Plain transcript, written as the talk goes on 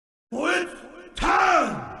It's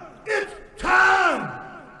time! It's time!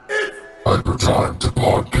 It's Hypertime to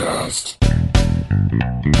podcast.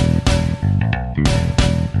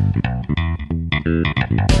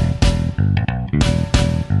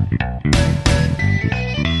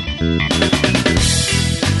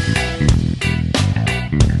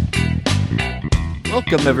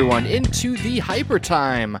 Welcome everyone into the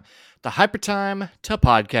Hypertime to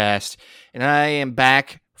podcast, and I am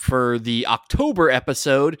back for the October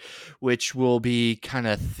episode, which will be kind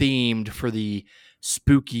of themed for the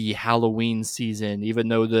spooky Halloween season, even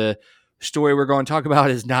though the story we're going to talk about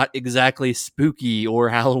is not exactly spooky or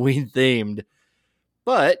Halloween themed.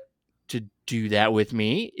 But to do that with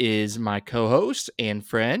me is my co-host and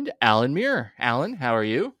friend, Alan Muir. Alan, how are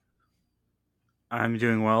you? I'm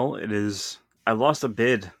doing well. I lost a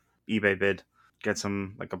bid, eBay bid. Get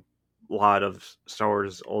some, like a lot of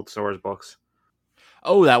old Star Wars books.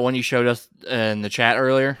 Oh, that one you showed us in the chat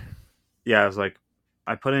earlier? Yeah,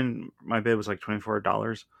 I put in, my bid was like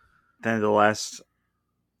 $24. Then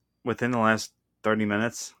within the last 30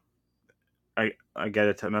 minutes, I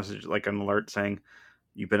get a message, like an alert saying,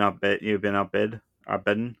 you've been outbidden,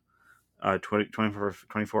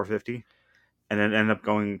 24.50, and then ended up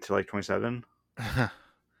going to like 27. And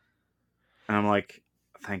I'm like,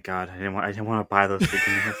 thank God, I didn't want to buy those to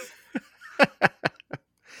begin with.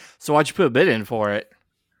 So why'd you put a bid in for it?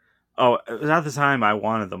 Oh, it was at the time I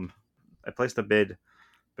wanted them. I placed a bid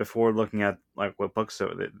before looking at like what books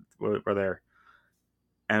were there,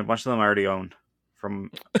 and a bunch of them I already owned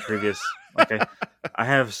from previous. Like I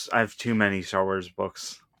have too many Star Wars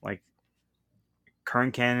books, like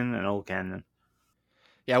current canon and old canon.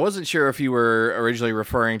 Yeah, I wasn't sure if you were originally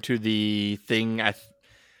referring to the thing I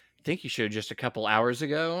think you showed just a couple hours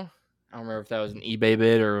ago. I don't remember if that was an eBay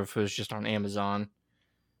bid or if it was just on Amazon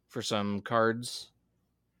for some cards.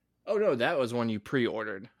 Oh no, that was one you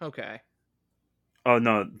pre-ordered. Okay. Oh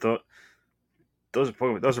no, those are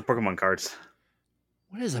Pokemon cards.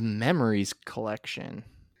 What is a memories collection?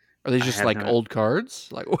 Are they I just had like no- old cards?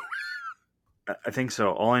 Like I think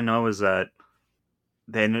so. All I know is that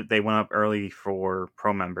they went up early for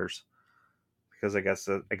pro members because I guess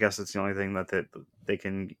it's the only thing that they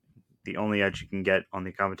can, the only edge you can get on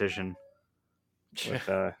the competition with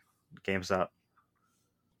GameStop.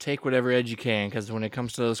 take whatever edge you can, because when it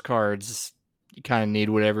comes to those cards, you kind of need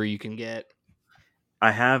whatever you can get.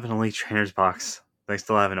 I have an Elite Trainers box that I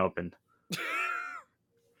still haven't opened.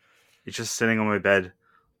 It's just sitting on my bed,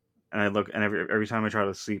 and I look, and every time I try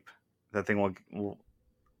to sleep, that thing will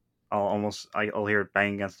I'll hear it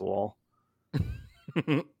bang against the wall.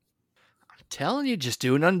 I'm telling you, just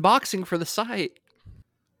do an unboxing for the site.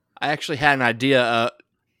 I actually had an idea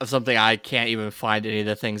of something I can't even find any of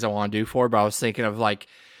the things I want to do for, but I was thinking of like,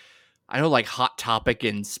 I know like Hot Topic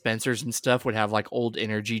and Spencer's and stuff would have like old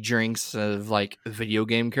energy drinks of like video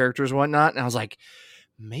game characters and whatnot. And I was like,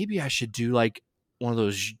 maybe I should do like one of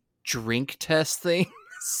those drink test things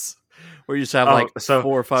where you just have like so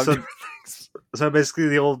 4 or 5 so different things. so basically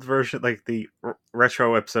the old version, like the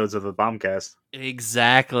retro episodes of the Bombcast.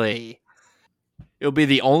 Exactly. It'll be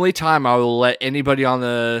the only time I will let anybody on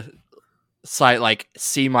the site like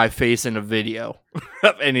see my face in a video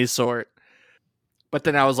of any sort. But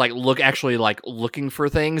then I was like looking for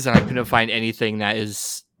things, and I couldn't find anything that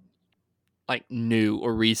is like new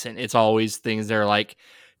or recent. It's always things that are like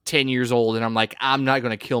 10 years old, and I'm like, I'm not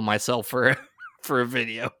going to kill myself for for a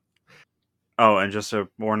video. Oh, and just a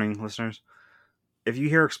warning, listeners: if you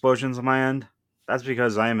hear explosions on my end, that's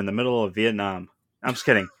because I am in the middle of Vietnam. I'm just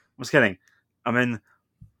kidding. I'm in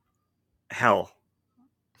hell,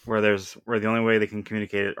 where the only way they can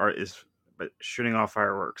communicate is shooting off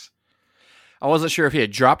fireworks. I wasn't sure if he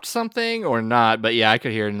had dropped something or not, but yeah, I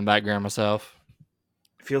could hear it in the background myself.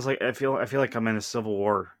 It feels like I feel like I'm in a Civil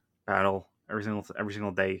War battle every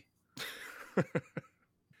single day.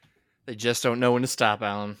 They just don't know when to stop,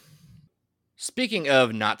 Alan. Speaking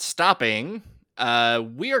of not stopping,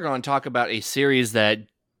 we are going to talk about a series that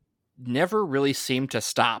never really seemed to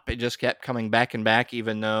stop. It just kept coming back and back,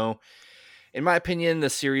 even though, in my opinion,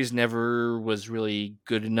 the series never was really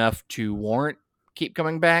good enough to warrant keep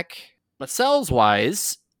coming back. But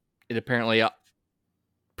sales-wise, it apparently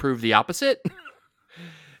proved the opposite.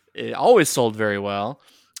 It always sold very well.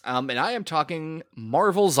 And I am talking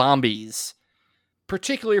Marvel Zombies.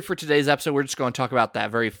 Particularly for today's episode, we're just going to talk about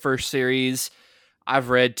that very first series.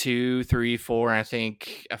 I've read 2, 3, 4, and I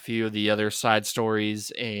think a few of the other side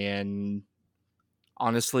stories, and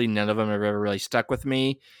honestly, none of them have ever really stuck with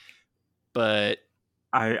me. But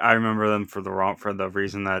I remember them for the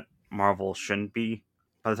reason that Marvel shouldn't be.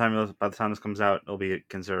 By the time this comes out, it'll be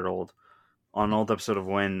considered old. On an old episode of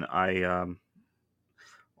Win,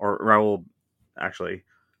 or Raul actually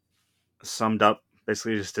summed up,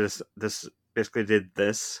 basically just did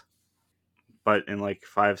this, but in like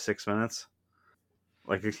 5-6 minutes.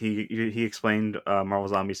 Like he explained Marvel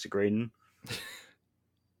Zombies to Graydon.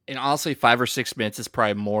 And honestly, 5 or 6 minutes is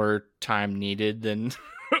probably more time needed than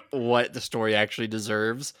what the story actually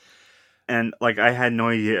deserves. And like I had no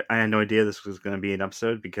idea this was going to be an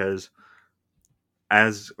episode, because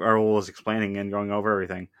as Raul was explaining and going over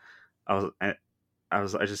everything, I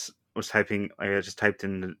just was typing. Like, I just typed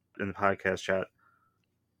in the podcast chat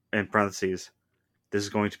in parentheses, "This is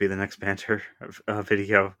going to be the next banter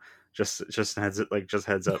video." Just heads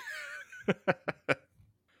up.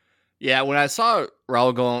 Yeah, when I saw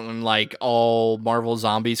Raul going like all Marvel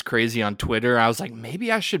Zombies crazy on Twitter, I was like,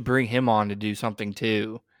 maybe I should bring him on to do something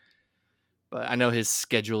too. But I know his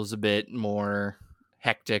schedule is a bit more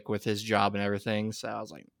hectic with his job and everything, so I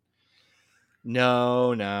was like,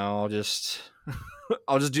 no, I'll just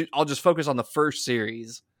I'll just focus on the first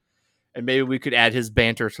series, and maybe we could add his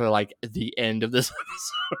banter to like the end of this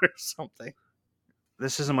episode or something.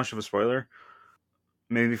 This isn't much of a spoiler,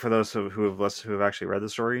 maybe for those who have actually read the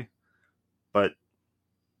story, but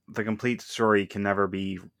the complete story can never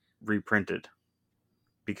be reprinted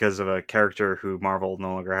because of a character who Marvel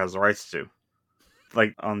no longer has the rights to.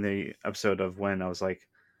 Like on the episode of When, I was like,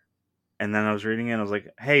 and then I was reading it, and I was like,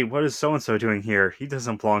 hey, what is so and so doing here? He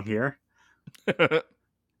doesn't belong here. And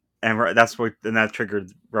that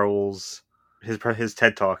triggered Raul's his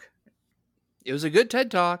TED talk. It was a good TED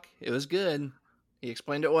talk. It was good. He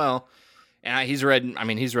explained it well. And he's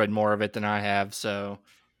read more of it than I have, so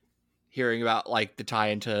hearing about like the tie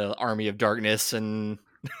into Army of Darkness and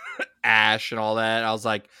Ash and all that, I was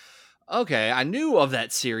like, okay, I knew of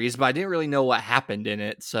that series, but I didn't really know what happened in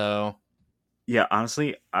it. So yeah,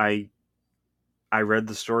 honestly, I read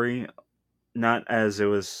the story not as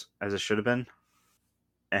it should have been,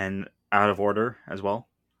 and out of order as well.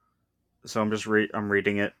 So I'm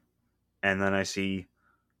reading it, and then I see,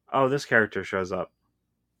 oh, this character shows up,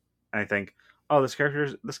 and I think, oh, this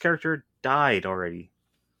character died already.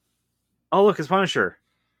 Oh, look, it's Punisher.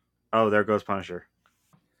 Oh, there goes Punisher.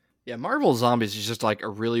 yeah, Marvel Zombies is just like a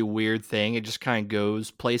really weird thing. It just kind of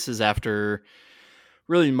goes places after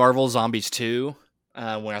really Marvel Zombies 2,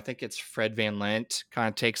 when I think it's Fred Van Lent kind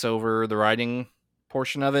of takes over the writing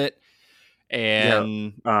portion of it.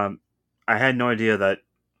 And I had no idea that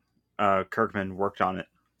Kirkman worked on it.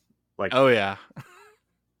 Like, oh yeah,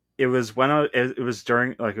 it was it was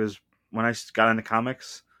during, like, it was when I got into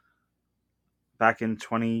comics back in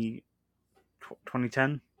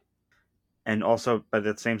 2010, and also but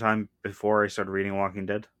at the same time before I started reading Walking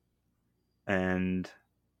Dead, and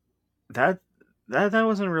that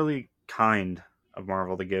wasn't really kind of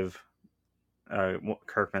Marvel to give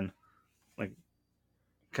Kirkman. Like,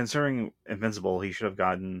 considering Invincible, they should have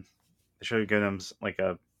given him like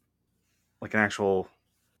an actual.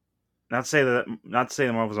 Not to say that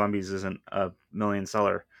Marvel Zombies isn't a million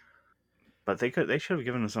seller, but they should have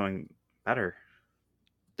given him something better.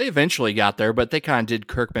 they eventually got there, but they kind of did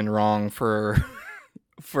Kirkman wrong for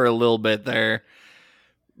for a little bit there.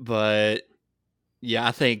 But yeah,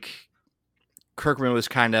 I think Kirkman was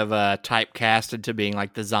kind of typecasted to being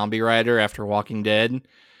like the zombie writer after Walking Dead.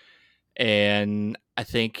 And I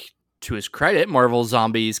think to his credit, Marvel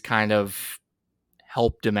Zombies kind of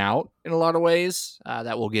helped him out in a lot of ways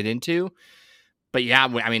that we'll get into. But yeah,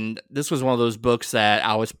 I mean, this was one of those books that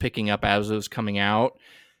I was picking up as it was coming out,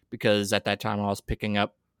 because at that time I was picking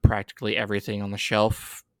up practically everything on the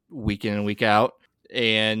shelf week in and week out.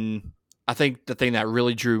 And I think the thing that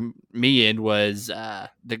really drew me in was the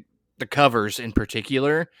covers in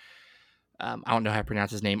particular. I don't know how to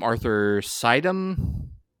pronounce his name. Arthur Sidam.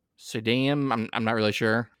 I'm not really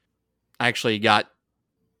sure. I actually got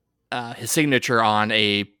his signature on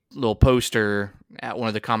a little poster at one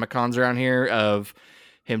of the Comic Cons around here of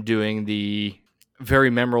him doing the very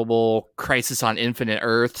memorable Crisis on Infinite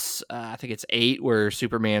Earths. I think it's 8, where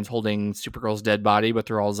Superman's holding Supergirl's dead body, but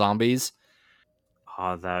they're all zombies.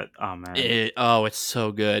 Oh man! It's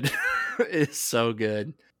so good. It's so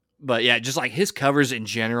good. But yeah, just like his covers in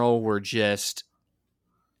general were just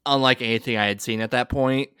unlike anything I had seen at that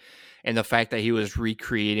point. And the fact that he was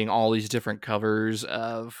recreating all these different covers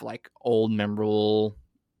of like old memorable,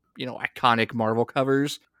 iconic Marvel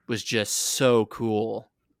covers was just so cool.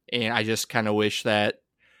 And I just kind of wish that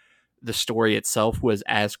the story itself was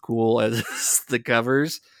as cool as the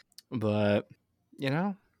covers. But,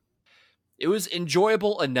 it was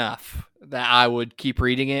enjoyable enough that I would keep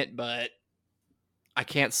reading it. But I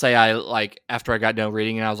can't say after I got done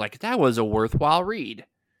reading it, I was like, that was a worthwhile read.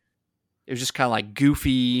 It was just kind of like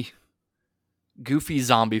goofy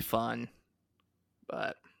zombie fun.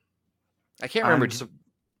 But I can't remember.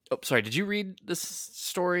 Sorry. Did you read this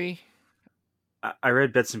story? I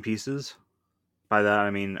read bits and pieces. By that, I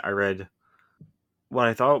mean I read what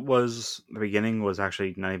I thought was the beginning was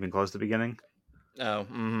actually not even close to the beginning.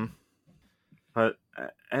 Oh, But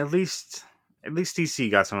at least DC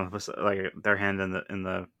got some of us like their hand in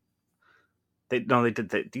the they did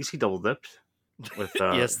DC double dipped with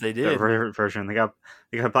yes, they the did. version. They got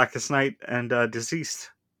Blackest Night and Deceased.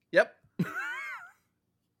 Yep.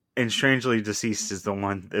 And strangely, Deceased is the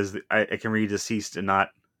one I can read Deceased and not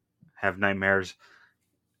have nightmares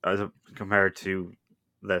compared to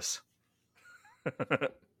this.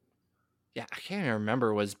 Yeah, I can't even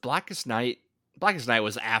remember. Was Blackest Night? Blackest Night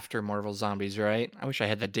was after Marvel Zombies, right? I wish I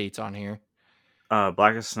had the dates on here.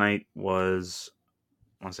 Blackest Night was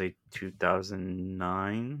I want to say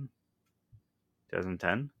 2009,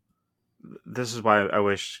 2010. This is why I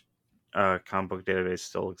wish Comic Book Database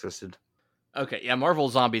still existed. Okay, yeah, Marvel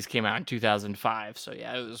Zombies came out in 2005, so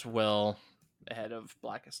yeah, it was well ahead of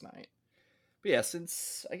Blackest Night. But yeah,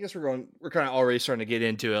 since I guess we're kind of already starting to get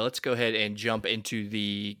into it, let's go ahead and jump into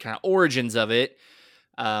the kind of origins of it.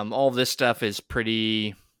 All of this stuff is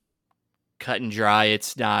pretty cut and dry.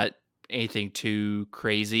 It's not anything too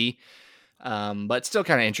crazy, but still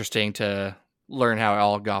kind of interesting to learn how it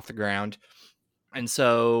all got off the ground. And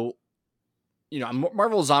so,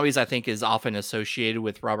 Marvel Zombies, I think, is often associated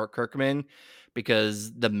with Robert Kirkman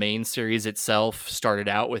because the main series itself started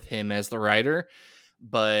out with him as the writer,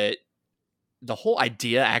 but the whole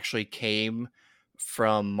idea actually came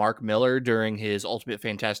from Mark Miller during his Ultimate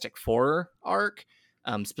Fantastic Four arc,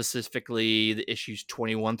 specifically the issues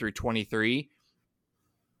 21 through 23.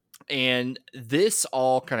 And this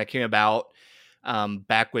all kind of came about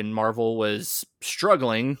back when Marvel was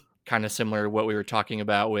struggling, kind of similar to what we were talking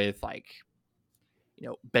about with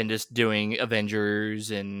Bendis doing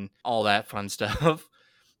Avengers and all that fun stuff.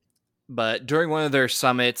 But during one of their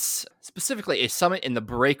summits, specifically a summit in the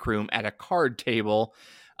break room at a card table,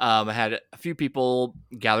 had a few people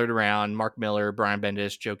gathered around: Mark Miller, Brian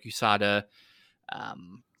Bendis, Joe Quesada,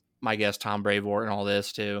 my guest Tom Brevoort, and all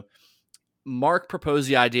this too. Mark proposed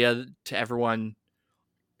the idea to everyone.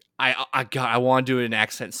 I want to do it in an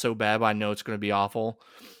accent so bad, but I know it's going to be awful.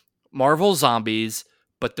 Marvel Zombies,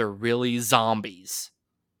 but they're really zombies.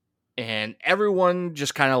 And everyone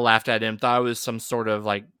just kind of laughed at him, thought it was some sort of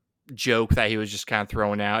like joke that he was just kind of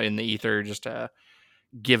throwing out in the ether just to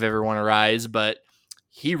give everyone a rise. But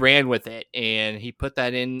he ran with it and he put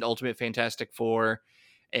that in Ultimate Fantastic Four.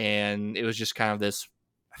 And it was just kind of this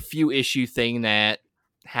few issue thing that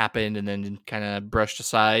happened and then kind of brushed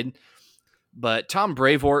aside. But Tom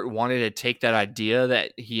Brevoort wanted to take that idea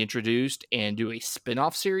that he introduced and do a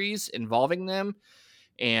spin-off series involving them.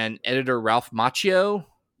 And editor Ralph Macchio,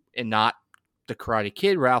 and not the Karate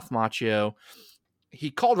Kid Ralph Macchio,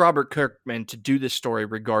 he called Robert Kirkman to do this story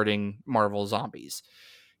regarding Marvel Zombies.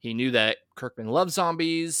 He knew that Kirkman loved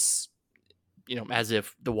zombies, as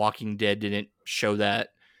if The Walking Dead didn't show that.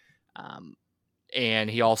 And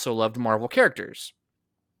he also loved Marvel characters.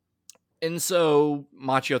 And so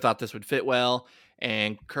Macchio thought this would fit well,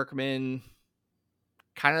 and Kirkman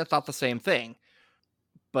kind of thought the same thing.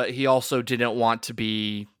 But he also didn't want to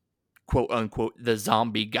be, quote unquote, the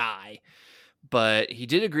zombie guy. But he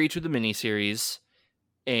did agree to the miniseries,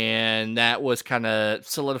 and that was kind of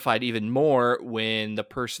solidified even more when the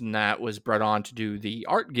person that was brought on to do the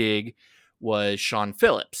art gig was Sean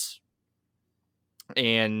Phillips.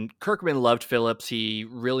 And Kirkman loved Phillips. He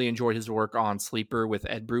really enjoyed his work on Sleeper with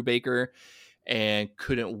Ed Brubaker and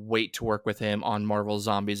couldn't wait to work with him on Marvel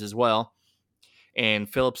Zombies as well. And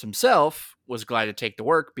Phillips himself was glad to take the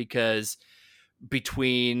work because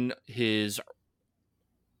between his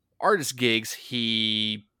artist gigs,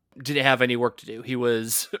 he didn't have any work to do. He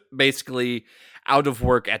was basically out of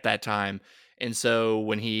work at that time. And so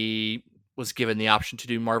when he was given the option to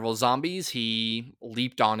do Marvel Zombies, he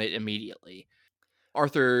leaped on it immediately.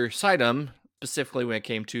 Arthur Sidum, specifically when it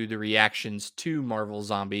came to the reactions to Marvel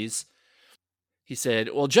Zombies, he said,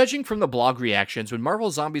 well, judging from the blog reactions, when Marvel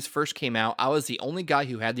Zombies first came out, I was the only guy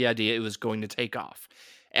who had the idea it was going to take off.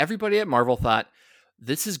 Everybody at Marvel thought,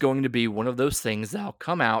 this is going to be one of those things that'll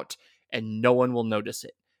come out and no one will notice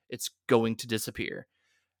it. It's going to disappear.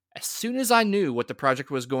 As soon as I knew what the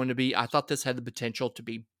project was going to be, I thought this had the potential to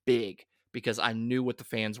be big because I knew what the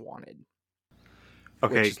fans wanted.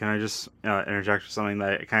 Okay, can I just interject with something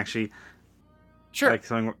that can actually... Sure. Like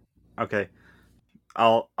something... Okay.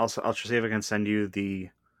 I'll see if I can send you the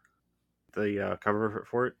cover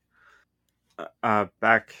for it.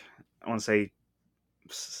 Back, I want to say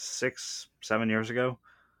 6-7 years ago,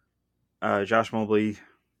 Josh Mobley,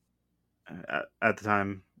 at the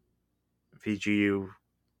time VGU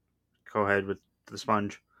co-head with the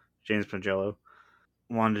Sponge, James Mangello,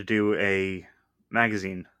 wanted to do a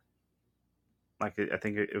magazine. Like I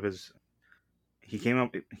think it was he came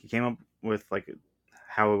up with like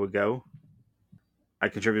how it would go. I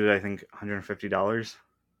contributed I think $150.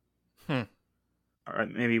 Hmm. Or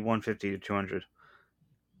maybe 150 to 200,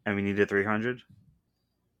 and we needed 300.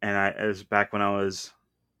 And it was back when I was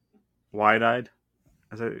wide-eyed,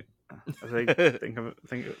 as I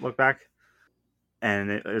look back,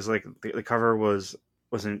 and it was like the cover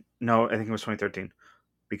wasn't no, I think it was 2013,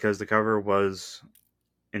 because the cover was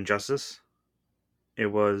Injustice. It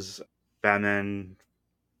was Batman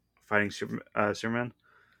fighting Superman,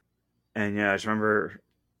 and yeah, I just remember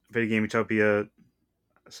Video Game Utopia,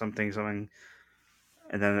 something,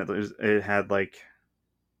 and then it had like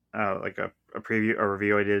a preview, a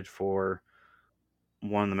review I did for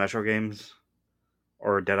one of the Metro games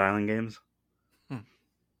or Dead Island games, Hmm.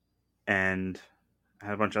 and I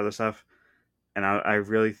had a bunch of other stuff. And I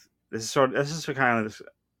really this is kind of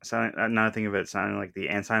sounding, now I think of it, sounding like the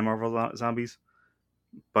anti-Marvel zombies,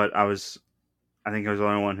 but I think I was the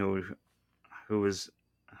only one who was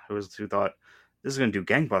who thought this is going to do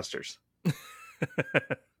gangbusters.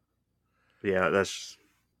 Yeah, let's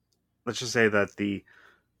just say that the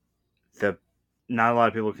not a lot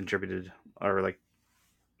of people contributed, or like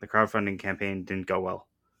the crowdfunding campaign didn't go well.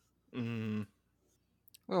 Mm.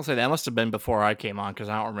 I'll say that must have been before I came on because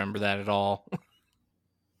I don't remember that at all.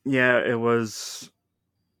 Yeah, it was.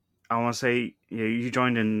 I want to say, yeah, you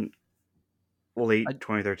joined in late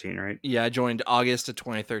 2013, right? Yeah, I joined August of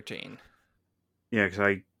 2013. Yeah,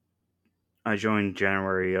 because I joined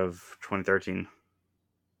January of 2013.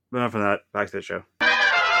 But enough of that. Back to the show.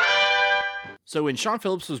 So when Sean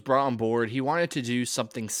Phillips was brought on board, he wanted to do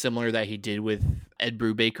something similar that he did with Ed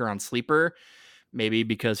Brubaker on Sleeper, maybe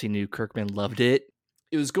because he knew Kirkman loved it.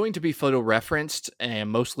 It was going to be photo referenced and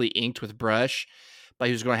mostly inked with brush, but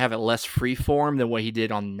he was going to have it less freeform than what he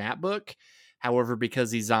did on that book. However,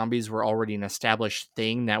 because these zombies were already an established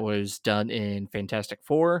thing that was done in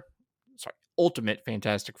Ultimate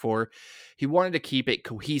Fantastic Four, he wanted to keep it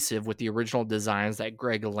cohesive with the original designs that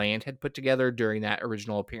Greg Land had put together during that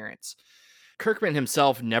original appearance. Kirkman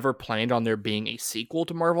himself never planned on there being a sequel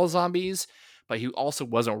to Marvel Zombies, but he also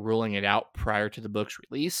wasn't ruling it out prior to the book's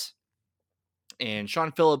release. And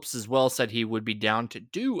Sean Phillips as well said he would be down to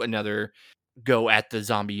do another go at the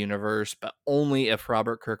zombie universe, but only if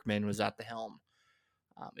Robert Kirkman was at the helm.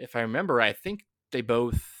 If I remember, I think they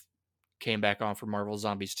both came back on for Marvel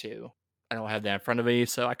Zombies 2. I don't have that in front of me,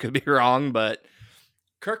 so I could be wrong, but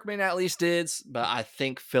Kirkman at least did, but I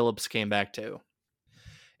think Phillips came back too.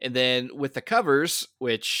 And then with the covers,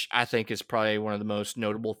 which I think is probably one of the most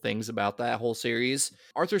notable things about that whole series,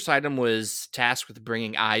 Arthur Sidem was tasked with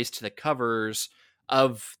bringing eyes to the covers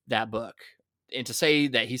of that book. And to say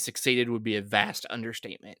that he succeeded would be a vast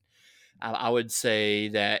understatement. I would say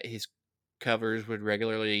that his covers would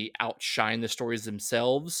regularly outshine the stories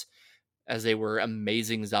themselves, as they were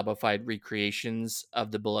amazing zombified recreations of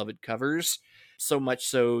the beloved covers. So much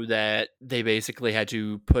so that they basically had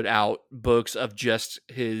to put out books of just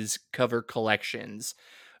his cover collections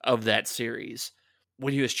of that series.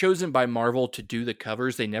 When he was chosen by Marvel to do the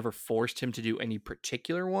covers, they never forced him to do any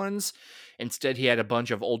particular ones. Instead, he had a bunch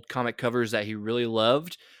of old comic covers that he really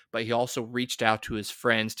loved, but he also reached out to his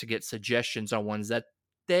friends to get suggestions on ones that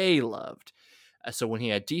they loved. So when he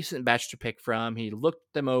had a decent batch to pick from, he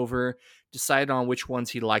looked them over, decided on which ones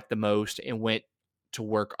he liked the most, and went to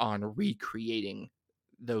work on recreating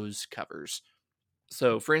those covers.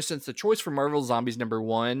 So, for instance, the choice for Marvel Zombies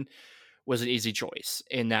 #1 was an easy choice,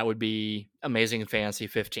 and that would be Amazing Fantasy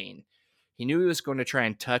 15. He knew he was going to try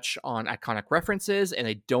and touch on iconic references, and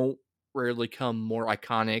they don't rarely come more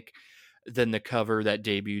iconic than the cover that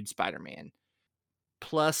debuted Spider-Man.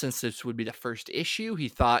 Plus, since this would be the first issue, he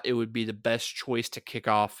thought it would be the best choice to kick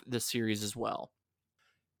off the series as well.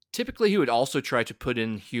 Typically, he would also try to put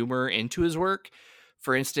in humor into his work.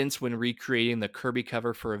 For instance, when recreating the Kirby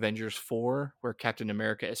cover for Avengers 4, where Captain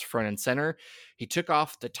America is front and center, he took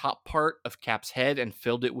off the top part of Cap's head and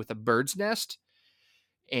filled it with a bird's nest.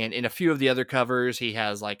 And in a few of the other covers, he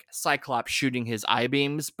has like Cyclops shooting his eye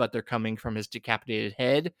beams, but they're coming from his decapitated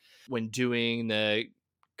head. When doing the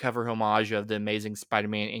cover homage of the Amazing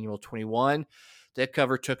Spider-Man Annual 21, that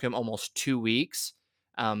cover took him almost 2 weeks.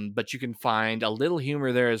 But you can find a little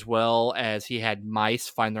humor there as well, as he had mice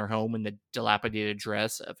find their home in the dilapidated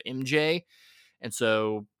dress of MJ. And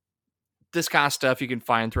so this kind of stuff you can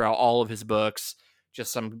find throughout all of his books,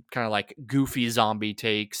 just some kind of like goofy zombie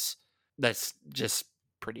takes. That's just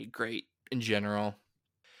pretty great in general.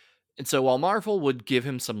 And so while Marvel would give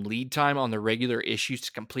him some lead time on the regular issues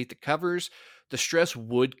to complete the covers, The stress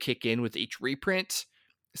would kick in with each reprint.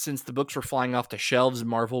 Since the books were flying off the shelves,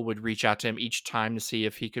 Marvel would reach out to him each time to see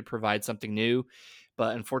if he could provide something new.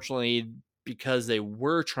 But unfortunately, because they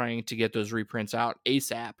were trying to get those reprints out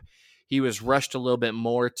ASAP, he was rushed a little bit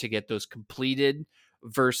more to get those completed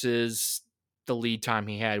versus the lead time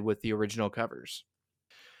he had with the original covers.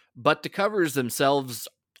 But the covers themselves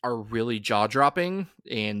are really jaw-dropping,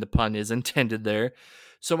 and the pun is intended there.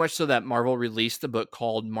 So much so that Marvel released a book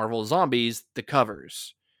called Marvel Zombies: The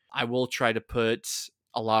Covers. I will try to put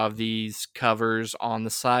a lot of these covers on the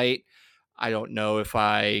site. I don't know if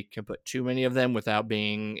I can put too many of them without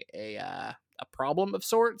being a problem of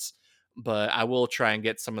sorts, but I will try and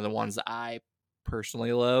get some of the ones that I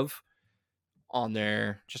personally love on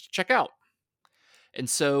there just to check out. And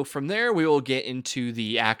so from there, we will get into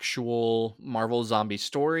the actual Marvel Zombie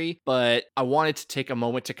story. But I wanted to take a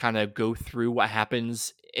moment to kind of go through what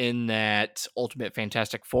happens in that Ultimate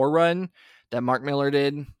Fantastic Four run that Mark Millar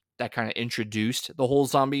did that kind of introduced the whole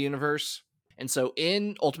zombie universe. And so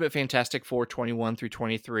in Ultimate Fantastic Four 21 through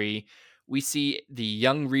 23, we see the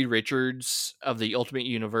young Reed Richards of the Ultimate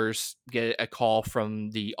Universe get a call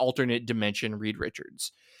from the alternate dimension Reed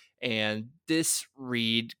Richards. And this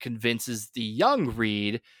Reed convinces the young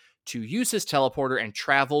Reed to use his teleporter and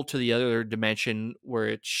travel to the other dimension,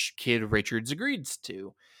 which Kid Richards agrees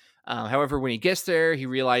to. However, when he gets there, he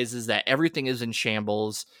realizes that everything is in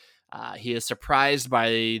shambles. He is surprised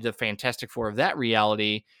by the Fantastic Four of that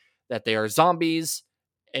reality, that they are zombies,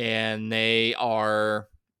 and they are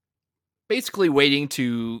basically waiting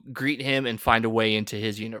to greet him and find a way into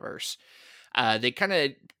his universe. They kind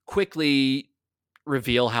of quickly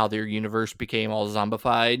reveal how their universe became all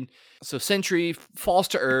zombified. So Sentry falls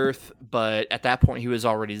to Earth, but at that point he was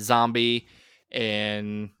already zombie,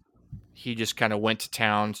 and he just kind of went to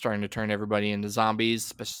town, starting to turn everybody into zombies,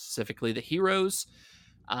 specifically the heroes.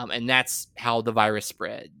 And that's how the virus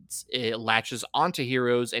spreads. It latches onto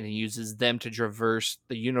heroes and it uses them to traverse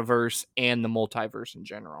the universe and the multiverse in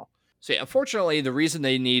general. So yeah, unfortunately, the reason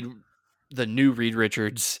they need the new Reed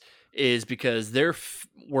Richards is because their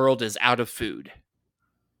world is out of food.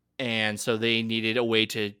 And so they needed a way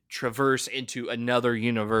to traverse into another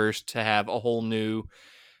universe to have a whole new,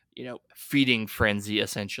 feeding frenzy,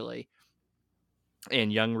 essentially.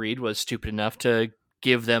 And young Reed was stupid enough to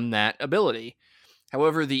give them that ability.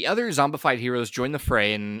 However, the other zombified heroes join the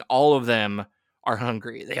fray, and all of them are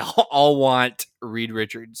hungry. They all want Reed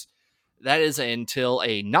Richards. That is until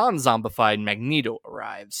a non-zombified Magneto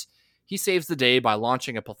arrives. He saves the day by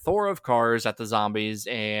launching a plethora of cars at the zombies,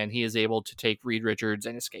 and he is able to take Reed Richards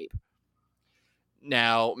and escape.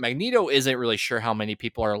 Now, Magneto isn't really sure how many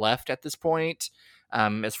people are left at this point.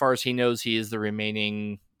 As far as he knows, he is the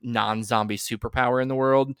remaining non-zombie superpower in the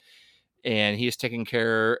world, and he is taking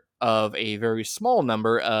care of a very small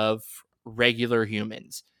number of regular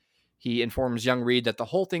humans. He informs young Reed that the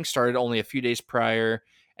whole thing started only a few days prior,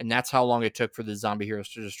 and that's how long it took for the zombie heroes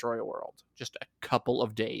to destroy a world. Just a couple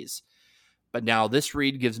of days. But now this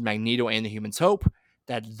Reed gives Magneto and the humans hope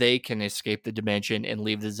that they can escape the dimension and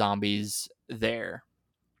leave the zombies there.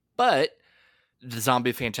 But the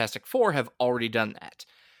zombie Fantastic Four have already done that.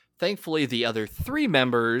 Thankfully, the other three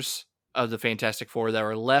members of the Fantastic Four that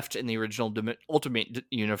were left in the original Ultimate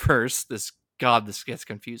Universe, this gets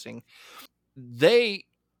confusing, they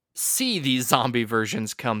see these zombie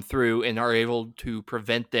versions come through and are able to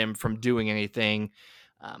prevent them from doing anything,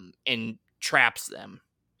 and traps them.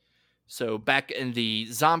 So back in the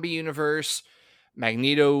zombie universe,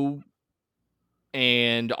 Magneto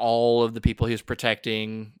and all of the people he was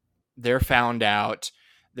protecting, they're found out,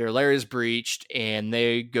 their lair is breached, and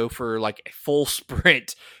they go for like a full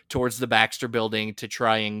sprint towards the Baxter building to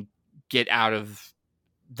try and get out of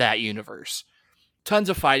that universe. Tons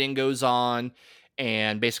of fighting goes on,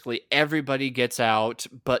 and basically everybody gets out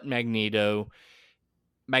but Magneto.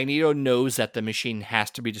 Magneto knows that the machine has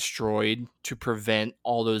to be destroyed to prevent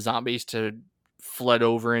all those zombies to flood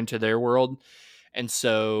over into their world. And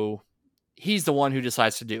so he's the one who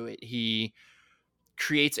decides to do it. He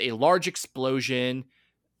creates a large explosion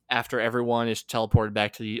after everyone is teleported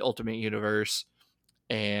back to the Ultimate Universe.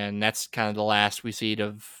 And that's kind of the last we see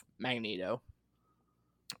of Magneto.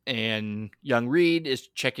 And young Reed is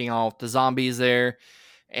checking out the zombies there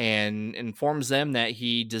and informs them that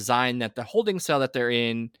he designed that the holding cell that they're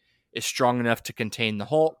in is strong enough to contain the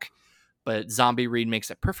Hulk. But Zombie Reed makes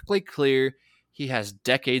it perfectly clear he has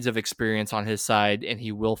decades of experience on his side and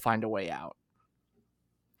he will find a way out.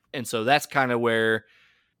 And so that's kind of where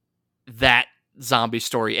that zombie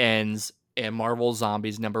story ends and Marvel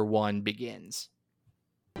Zombies #1 begins.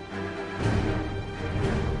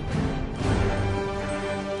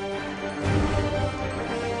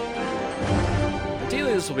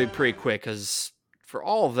 this will be pretty quick because for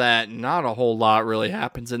all of that, not a whole lot really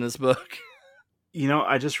happens in this book. You know,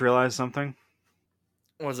 I just realized something.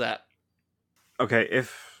 What was that? Okay,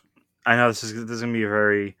 if I know this is gonna be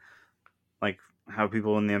very like how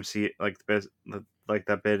people in the MC like like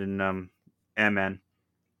that bit in Ant-Man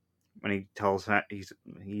when he tells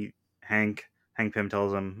Hank Pym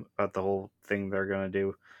tells him about the whole thing they're gonna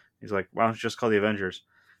do. He's like, "Why don't you just call the Avengers?"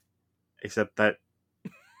 Except that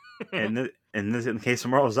in the case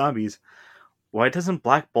of Marvel Zombies, why doesn't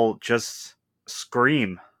Black Bolt just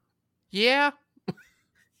scream? Yeah.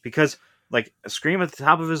 Because like scream at the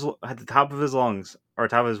top of his lungs or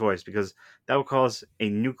top of his voice, because that would cause a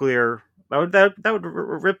nuclear that would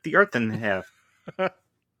rip the earth in half.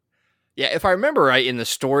 Yeah, if I remember right in the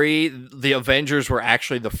story, the Avengers were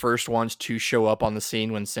actually the first ones to show up on the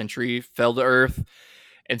scene when Sentry fell to Earth.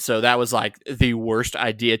 And so that was like the worst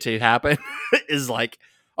idea to happen is like,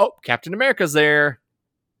 oh, Captain America's there.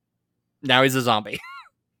 Now he's a zombie.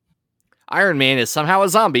 Iron Man is somehow a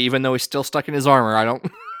zombie, even though he's still stuck in his armor. I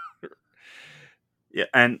don't. Yeah,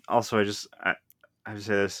 and also I have to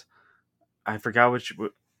say this. I forgot which.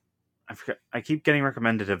 I forgot. I keep getting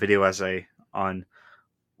recommended a video essay on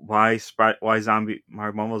why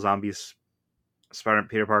Marvel Zombies Spider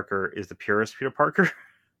Peter Parker is the purest Peter Parker.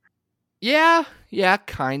 Yeah,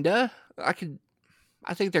 kinda.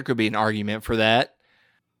 I think there could be an argument for that.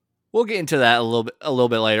 We'll get into that a little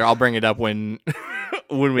bit later. I'll bring it up when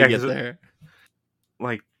when we get there.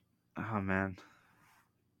 Like, oh man,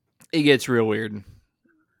 it gets real weird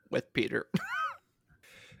with Peter.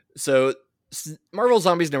 So, Marvel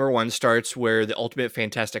Zombies #1 starts where the Ultimate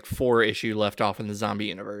Fantastic Four issue left off in the zombie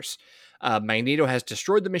universe. Magneto has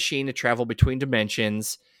destroyed the machine to travel between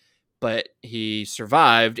dimensions, but he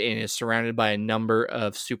survived and is surrounded by a number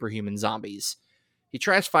of superhuman zombies. He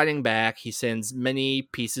tries fighting back. He sends many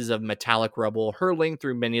pieces of metallic rubble hurtling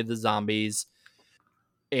through many of the zombies,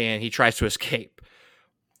 and he tries to escape.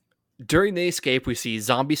 During the escape, we see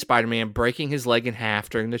zombie Spider-Man breaking his leg in half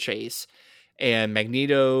during the chase, and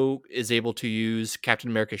Magneto is able to use Captain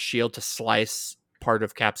America's shield to slice part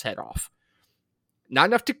of Cap's head off. Not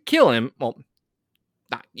enough to kill him. Well,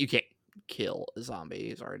 you can't kill a zombie.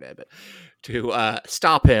 He's already dead, but to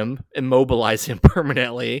stop him, immobilize him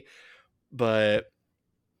permanently. But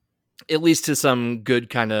it leads to some good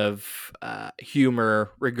kind of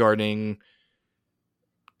humor regarding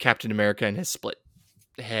Captain America and his split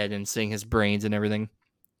head and seeing his brains and everything.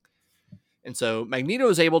 And so Magneto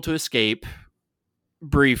is able to escape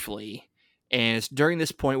briefly. And it's during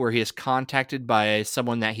this point where he is contacted by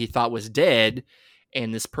someone that he thought was dead,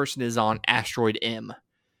 and this person is on Asteroid M.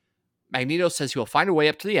 Magneto says he will find a way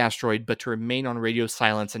up to the asteroid, but to remain on radio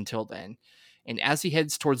silence until then. And as he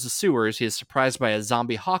heads towards the sewers, he is surprised by a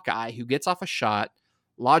zombie Hawkeye who gets off a shot,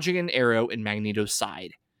 lodging an arrow in Magneto's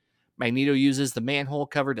side. Magneto uses the manhole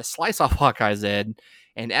cover to slice off Hawkeye's head,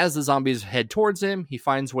 and as the zombies head towards him, he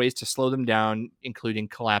finds ways to slow them down, including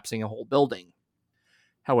collapsing a whole building.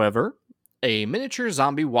 However, a miniature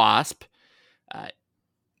zombie wasp,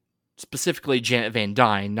 specifically Janet Van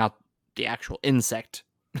Dyne, not the actual insect,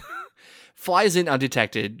 flies in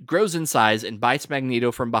undetected, grows in size, and bites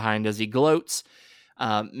Magneto from behind as he gloats.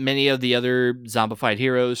 Many of the other zombified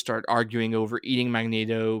heroes start arguing over eating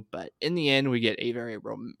Magneto, but in the end, we get a very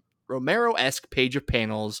Romero-esque page of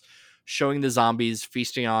panels showing the zombies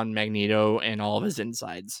feasting on Magneto and all of his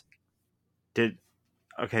insides. Did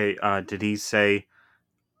he say,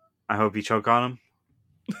 "I hope you choke on him"?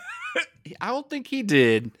 I don't think he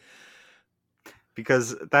did.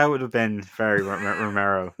 Because that would have been very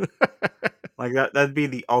Romero. Like that'd be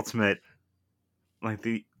the ultimate, like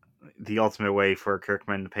the ultimate way for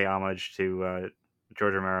Kirkman to pay homage to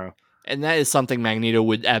George Romero. And that is something Magneto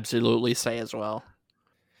would absolutely say as well.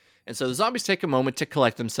 And so the zombies take a moment to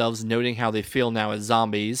collect themselves, noting how they feel now as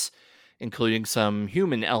zombies, including some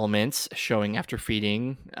human elements showing after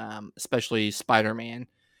feeding, especially Spider-Man.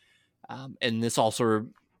 And this also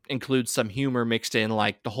includes some humor mixed in,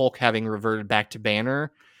 like the Hulk having reverted back to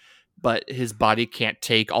Banner, but his body can't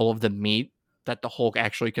take all of the meat that the Hulk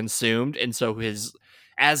actually consumed. And so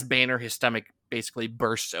as Banner, his stomach basically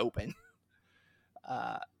bursts open.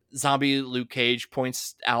 Zombie Luke Cage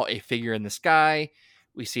points out a figure in the sky.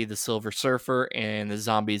 We see the Silver Surfer, and the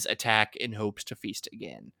zombies attack in hopes to feast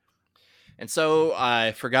again. And so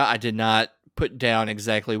I forgot I did not put down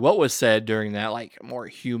exactly what was said during that like more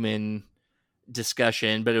human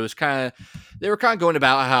discussion, but it was they were kind of going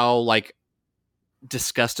about how like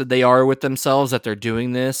disgusted they are with themselves that they're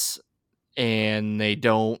doing this and they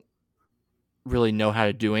don't really know how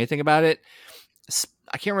to do anything about it.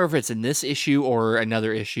 I can't remember if it's in this issue or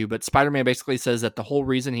another issue, but Spider-Man basically says that the whole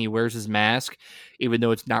reason he wears his mask, even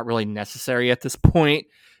though it's not really necessary at this point,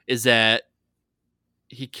 is that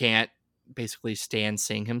he can't basically stand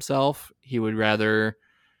seeing himself. He would rather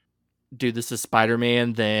do this as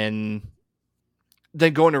Spider-Man than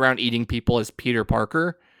going around eating people as Peter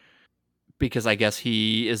Parker, because I guess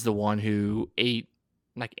he is the one who ate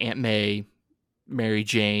like Aunt May, Mary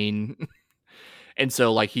Jane, and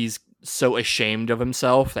so like he's so ashamed of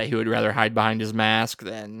himself that he would rather hide behind his mask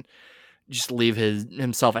than just leave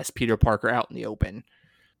himself as Peter Parker out in the open.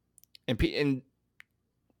 And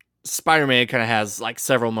Spider-Man kind of has like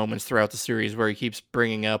several moments throughout the series where he keeps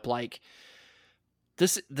bringing up like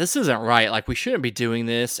this isn't right. Like we shouldn't be doing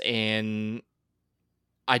this, and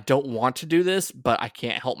I don't want to do this, but I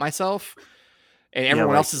can't help myself. And Yeah, everyone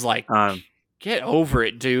like, else is like, get over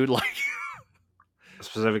it, dude. Like,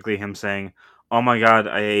 specifically him saying, "Oh my god,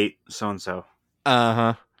 I ate so and so."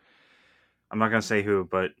 uh-huh. I'm not gonna say who,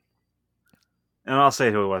 but and I'll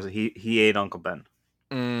say who it was. He ate Uncle Ben.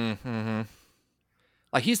 Mm-hmm.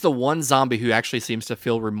 Like he's the one zombie who actually seems to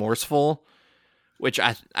feel remorseful, which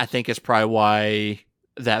I think is probably why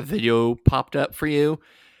that video popped up for you.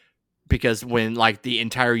 Because when like the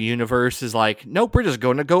entire universe is like, nope, we're just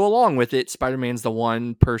going to go along with it, Spider-Man's the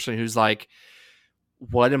one person who's like,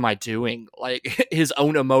 what am I doing? Like his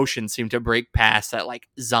own emotions seem to break past that like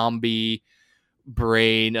zombie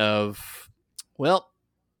brain of, well,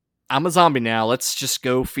 I'm a zombie now. Let's just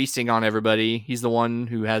go feasting on everybody. He's the one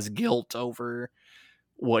who has guilt over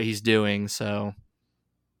what he's doing. So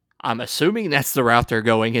I'm assuming that's the route they're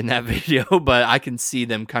going in that video, but I can see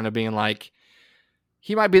them kind of being like,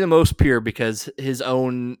 he might be the most pure because his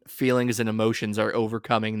own feelings and emotions are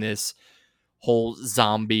overcoming this whole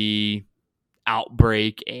zombie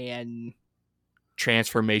outbreak and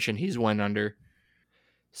transformation he's went under.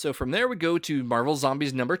 So from there we go to Marvel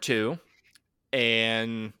Zombies #2,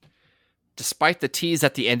 and despite the tease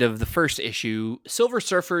at the end of the first issue, Silver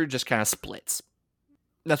Surfer just kind of splits.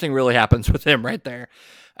 Nothing really happens with him right there.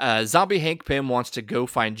 Zombie Hank Pym wants to go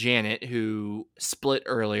find Janet, who split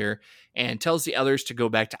earlier, and tells the others to go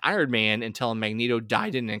back to Iron Man and tell him Magneto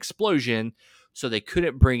died in an explosion, so they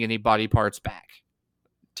couldn't bring any body parts back,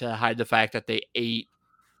 to hide the fact that they ate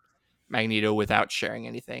Magneto without sharing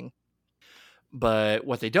anything. But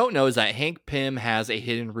what they don't know is that Hank Pym has a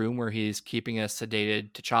hidden room where he's keeping a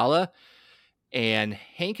sedated T'Challa, and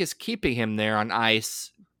Hank is keeping him there on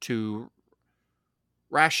ice to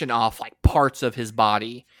ration off like parts of his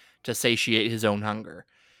body to satiate his own hunger.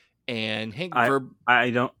 And Hank I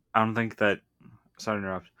don't think that. Sorry to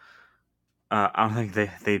interrupt. I don't think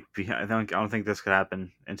I don't think this could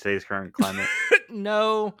happen in today's current climate.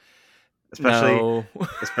 no, especially no.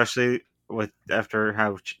 especially with after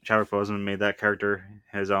how Chadwick Boseman made that character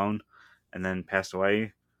his own, and then passed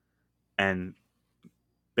away, and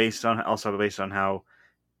based on how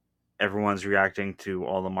everyone's reacting to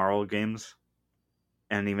all the Marvel games,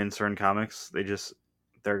 and even certain comics, they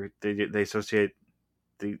associate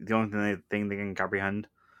the only thing they can comprehend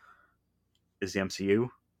is the MCU.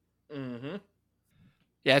 Mm-hmm.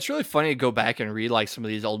 Yeah, it's really funny to go back and read like some of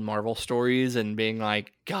these old Marvel stories and being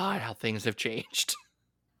like, God, how things have changed.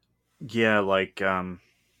 Yeah, like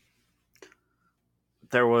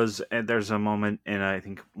there's a moment in I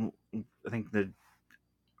think that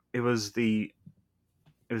it was New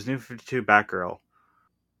 52 Batgirl,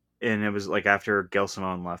 and it was like after Gail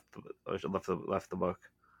Simone left the book,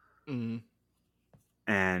 Mm.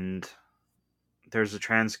 and there's a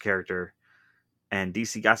trans character, and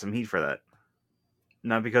DC got some heat for that,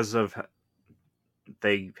 not because of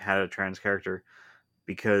they had a trans character,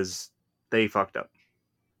 because they fucked up.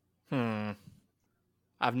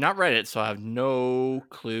 I've not read it, so I have no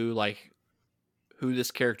clue like who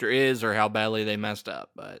this character is or how badly they messed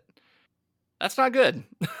up, but that's not good.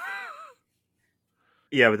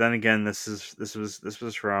 Yeah, but then again, this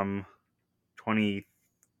was from 20,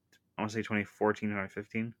 I want to say 2014 or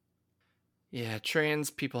 2015. Yeah, trans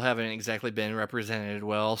people haven't exactly been represented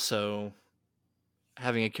well, so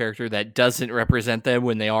having a character that doesn't represent them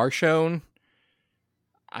when they are shown,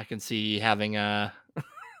 I can see having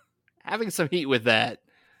having some heat with that.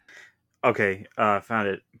 Okay, found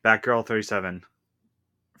it. Batgirl 37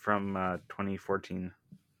 from 2014,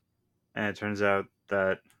 and it turns out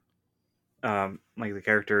that like the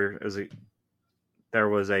character there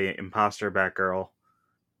was a imposter Batgirl,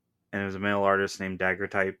 and it was a male artist named Dagger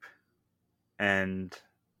Type, and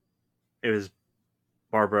it was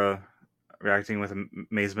Barbara reacting with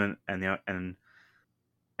amazement and an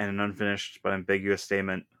unfinished but ambiguous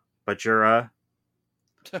statement. But you're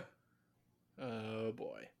Oh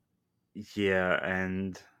boy. yeah,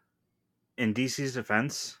 and in DC's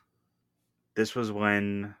defense, this was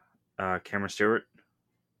when Cameron Stewart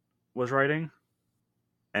was writing,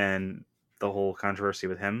 and the whole controversy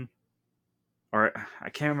with him. Or I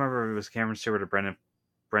can't remember if it was Cameron Stewart or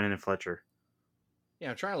Brendan Fletcher. Yeah,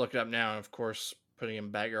 I'm trying to look it up now, and of course, putting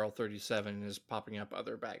in Batgirl 37 is popping up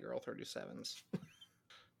other Batgirl 37s.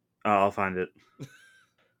 I'll find it.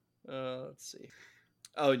 Let's see.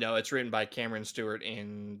 Oh, no, it's written by Cameron Stewart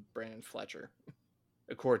and Brandon Fletcher.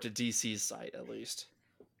 According to DC's site, at least.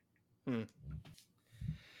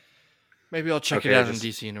 Maybe I'll check it out in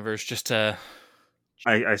DC Universe just to...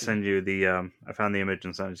 I send you the... I found the image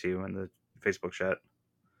and sent it to you in the Facebook chat.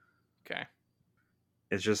 Okay.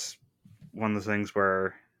 It's just one of the things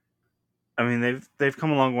where... I mean, they've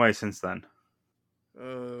come a long way since then.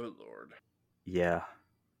 Oh, Lord. Yeah.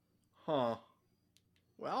 Huh.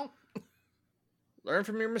 Well, learn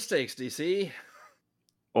from your mistakes, DC.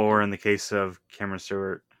 Or in the case of Cameron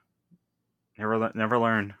Stewart, never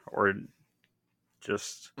learn or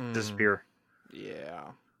just disappear.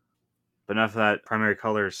 Yeah. But enough of that. Primary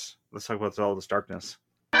colors. Let's talk about all this darkness.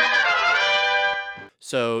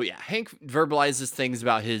 So, yeah, Hank verbalizes things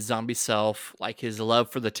about his zombie self, like his love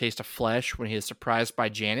for the taste of flesh when he is surprised by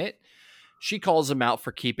Janet. She calls him out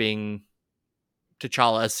for keeping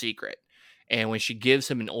T'Challa a secret. And when she gives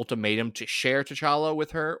him an ultimatum to share T'Challa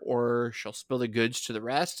with her, or she'll spill the goods to the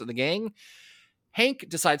rest of the gang, Hank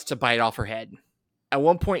decides to bite off her head. At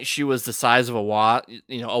one point, she was the size of a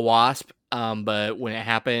wasp. But when it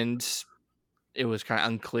happened, it was kind of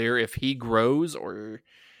unclear if he grows or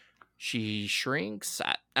she shrinks.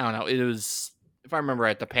 I don't know. It was, if I remember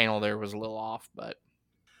right, the panel there was a little off. But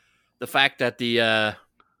the fact that the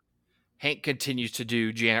Hank continues to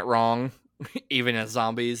do Janet wrong, even as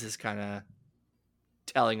zombies, is kind of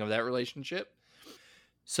telling of that relationship.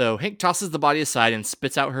 So Hank tosses the body aside and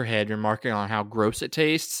spits out her head, remarking on how gross it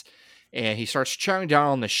tastes. And he starts chowing down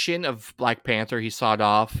on the shin of Black Panther he sawed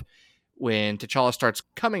off when T'Challa starts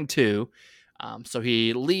coming to. So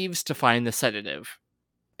he leaves to find the sedative.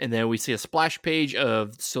 And then we see a splash page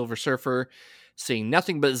of Silver Surfer seeing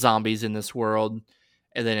nothing but zombies in this world.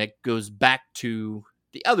 And then it goes back to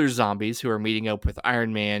the other zombies who are meeting up with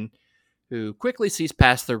Iron Man, who quickly sees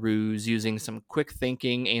past the ruse using some quick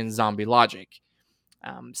thinking and zombie logic.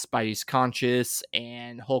 Spidey's conscious,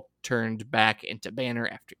 and Hulk turned back into Banner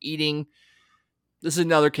after eating. This is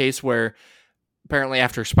another case where apparently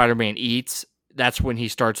after Spider-Man eats, that's when he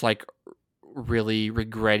starts like really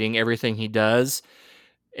regretting everything he does.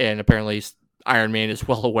 And apparently Iron Man is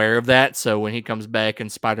well aware of that. So when he comes back and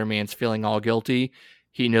Spider-Man's feeling all guilty,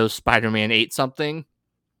 he knows Spider-Man ate something.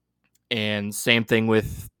 And same thing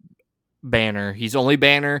with Banner. He's only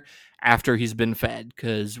Banner after he's been fed,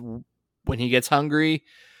 because when he gets hungry,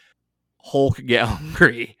 Hulk get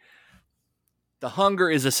hungry. The hunger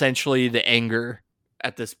is essentially the anger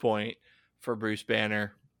at this point for Bruce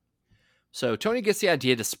Banner. So Tony gets the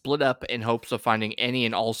idea to split up in hopes of finding any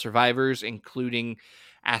and all survivors, including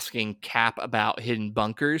asking Cap about hidden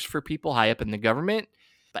bunkers for people high up in the government.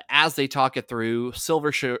 But as they talk it through,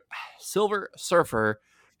 Silver Surfer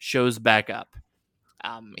shows back up.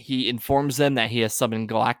 He informs them that he has summoned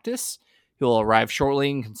Galactus, who will arrive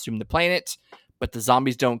shortly and consume the planet. But the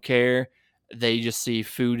zombies don't care. They just see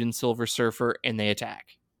food in Silver Surfer and they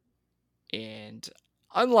attack. And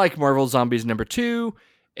unlike Marvel Zombies number 2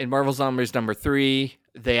 and Marvel Zombies number 3,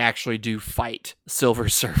 they actually do fight Silver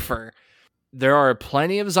Surfer. There are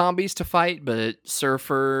plenty of zombies to fight, but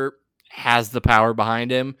Surfer has the power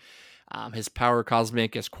behind him. His power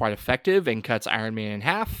cosmic is quite effective and cuts Iron Man in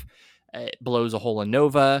half. It blows a hole in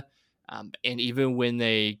Nova. And even when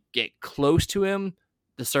they get close to him,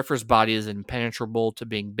 the Surfer's body is impenetrable to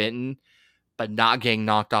being bitten, but not getting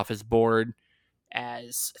knocked off his board,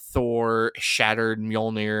 as Thor shattered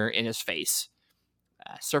Mjolnir in his face.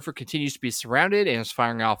 Surfer continues to be surrounded and is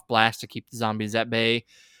firing off blasts to keep the zombies at bay.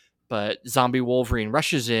 But zombie Wolverine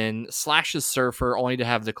rushes in, slashes Surfer, only to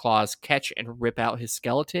have the claws catch and rip out his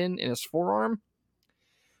skeleton in his forearm.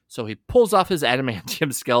 So he pulls off his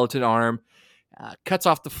adamantium skeleton arm, cuts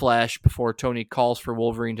off the flesh before Tony calls for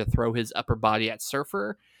Wolverine to throw his upper body at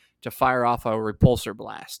Surfer to fire off a repulsor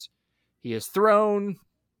blast. He is thrown,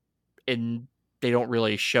 and they don't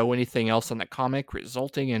really show anything else in the comic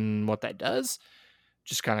resulting in what that does.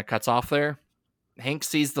 Just kind of cuts off there. Hank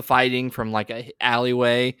sees the fighting from like a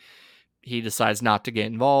alleyway. He decides not to get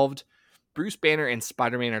involved. Bruce Banner and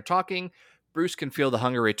Spider-Man are talking. Bruce can feel the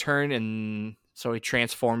hunger return, and so he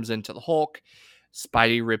transforms into the Hulk.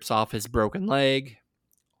 Spidey rips off his broken leg.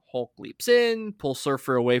 Hulk leaps in, pulls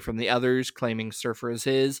Surfer away from the others, claiming Surfer is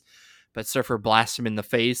his. But Surfer blasts him in the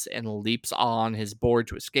face and leaps on his board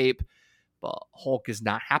to escape. But Hulk is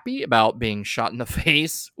not happy about being shot in the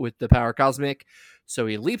face with the power cosmic, so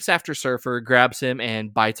he leaps after Surfer, grabs him,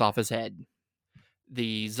 and bites off his head.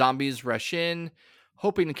 The zombies rush in,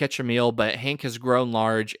 hoping to catch a meal, but Hank has grown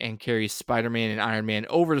large and carries Spider-Man and Iron Man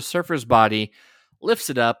over to Surfer's body, lifts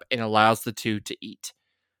it up, and allows the two to eat.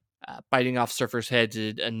 Biting off Surfer's head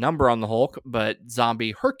did a number on the Hulk, but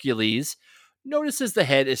zombie Hercules notices the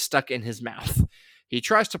head is stuck in his mouth. He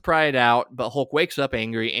tries to pry it out, but Hulk wakes up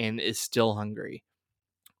angry and is still hungry.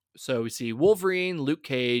 So we see Wolverine, Luke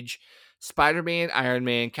Cage, Spider-Man, Iron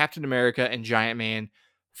Man, Captain America, and Giant Man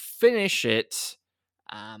finish it.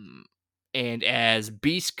 And as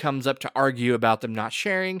Beast comes up to argue about them not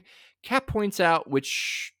sharing, Cap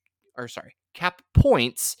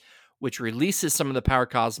points, which releases some of the power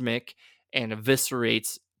cosmic and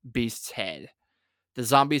eviscerates Beast's head. The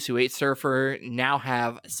zombies who ate Surfer now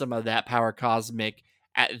have some of that power cosmic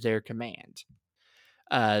at their command.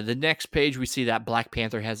 The next page, we see that Black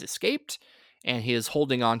Panther has escaped, and he is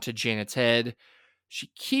holding on to Janet's head. She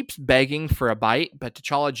keeps begging for a bite, but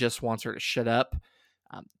T'Challa just wants her to shut up.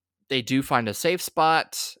 They do find a safe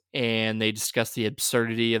spot, and they discuss the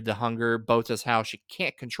absurdity of the hunger, both as how she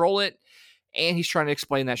can't control it, and he's trying to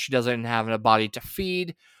explain that she doesn't have a body to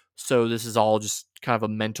feed, so this is all just kind of a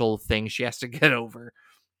mental thing she has to get over.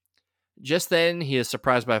 Just then, he is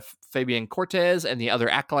surprised by Fabian Cortez and the other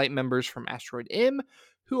Acolyte members from Asteroid M,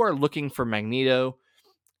 who are looking for Magneto.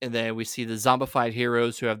 And then we see the zombified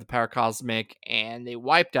heroes who have the power cosmic, and they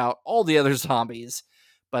wiped out all the other zombies.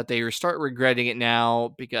 But they start regretting it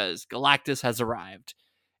now because Galactus has arrived.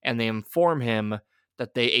 And they inform him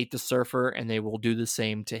that they ate the Surfer, and they will do the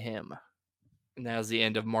same to him. And that is the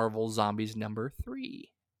end of Marvel Zombies number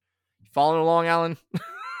 3. Following along, Alan?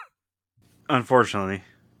 Unfortunately.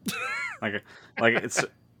 like it's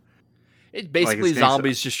basically like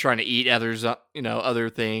zombies just trying to eat other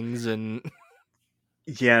things, and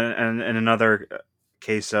yeah, and another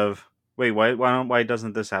case of why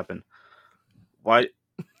doesn't this happen? Why?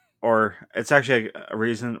 Or it's actually a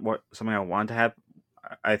reason something I want to have.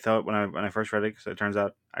 I thought when I first read it, because it turns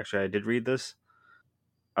out actually I did read this.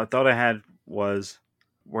 I thought I had was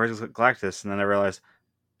where's Galactus, and then I realized,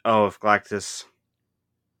 oh, if Galactus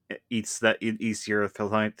eats the Earth,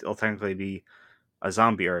 he'll technically be a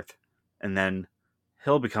zombie Earth, and then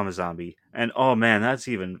he'll become a zombie. And oh man, that's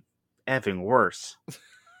even effing worse.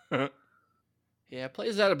 yeah, it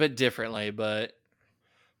plays out a bit differently, but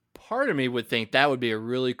part of me would think that would be a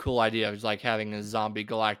really cool idea. It was like having a zombie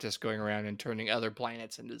Galactus going around and turning other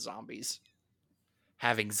planets into zombies.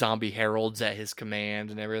 Having zombie heralds at his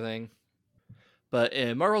command and everything. But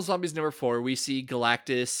in Marvel Zombies number 4, we see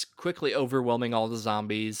Galactus quickly overwhelming all the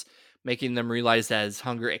zombies, making them realize that his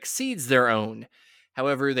hunger exceeds their own.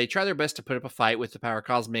 However, they try their best to put up a fight with the power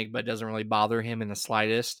cosmic, but it doesn't really bother him in the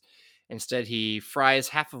slightest. Instead, he fries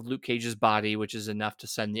half of Luke Cage's body, which is enough to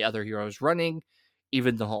send the other heroes running,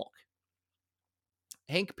 even the Hulk.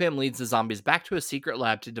 Hank Pym leads the zombies back to a secret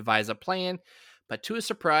lab to devise a plan, but to his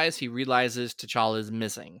surprise, he realizes T'Challa is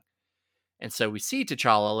missing. And so we see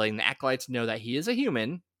T'Challa letting the Acolytes know that he is a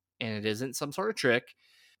human, and it isn't some sort of trick.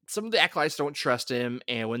 Some of the Acolytes don't trust him,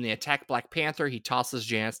 and when they attack Black Panther, he tosses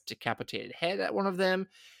Janet's decapitated head at one of them,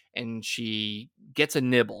 and she gets a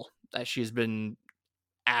nibble that she's been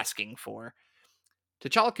asking for.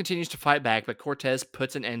 T'Challa continues to fight back, but Cortez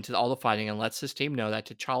puts an end to all the fighting and lets his team know that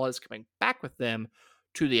T'Challa is coming back with them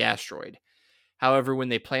to the asteroid. However, when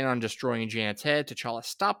they plan on destroying Janet's head, T'Challa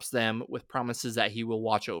stops them with promises that he will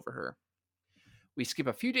watch over her. We skip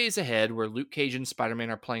a few days ahead where Luke Cage and Spider-Man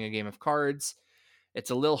are playing a game of cards. It's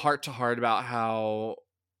a little heart-to-heart about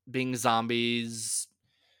being zombies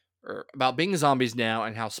now,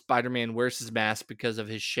 and how Spider-Man wears his mask because of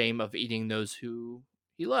his shame of eating those who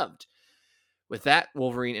he loved. With that,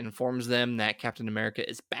 Wolverine informs them that Captain America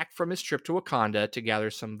is back from his trip to Wakanda to gather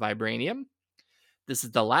some vibranium. This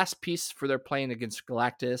is the last piece for their plan against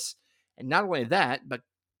Galactus. And not only that, but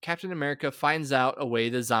Captain America finds out a way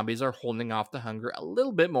the zombies are holding off the hunger a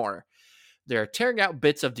little bit more. They're tearing out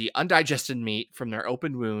bits of the undigested meat from their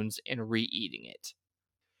open wounds and re-eating it.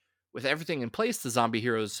 With everything in place, the zombie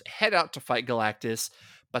heroes head out to fight Galactus,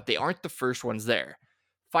 but they aren't the first ones there.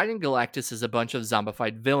 Fighting Galactus is a bunch of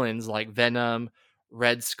zombified villains like Venom,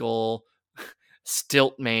 Red Skull,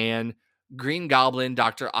 Stilt Man, Green Goblin,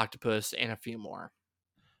 Dr. Octopus, and a few more.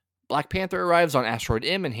 Black Panther arrives on Asteroid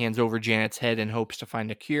M and hands over Janet's head in hopes to find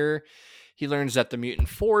a cure. He learns that the mutant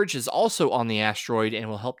Forge is also on the asteroid and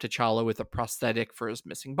will help T'Challa with a prosthetic for his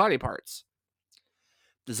missing body parts.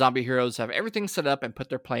 The zombie heroes have everything set up and put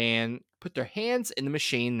their hands in the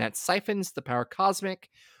machine that siphons the power cosmic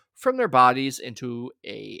from their bodies into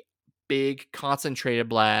a big concentrated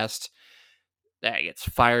blast. that gets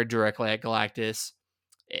fired directly at Galactus.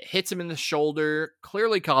 It hits him in the shoulder,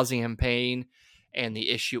 clearly causing him pain, and the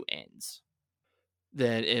issue ends.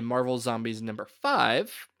 Then in Marvel Zombies number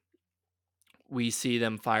 5, we see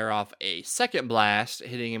them fire off a second blast,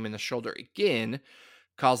 hitting him in the shoulder again,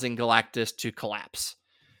 causing Galactus to collapse.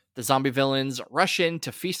 The zombie villains rush in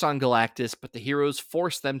to feast on Galactus, but the heroes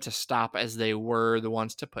force them to stop as they were the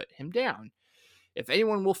ones to put him down. If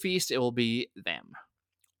anyone will feast, it will be them.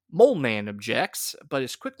 Mole Man objects, but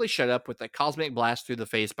is quickly shut up with a cosmic blast through the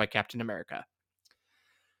face by Captain America.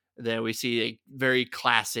 Then we see a very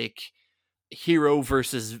classic hero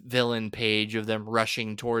versus villain page of them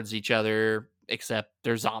rushing towards each other, except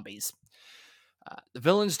they're zombies. The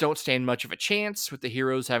villains don't stand much of a chance, with the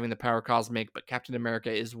heroes having the power cosmic, but Captain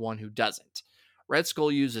America is one who doesn't. Red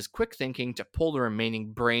Skull uses quick thinking to pull the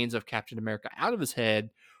remaining brains of Captain America out of his head,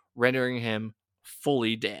 rendering him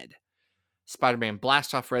fully dead. Spider-Man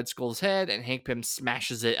blasts off Red Skull's head, and Hank Pym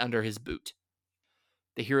smashes it under his boot.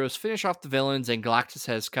 The heroes finish off the villains, and Galactus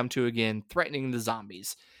has come to again, threatening the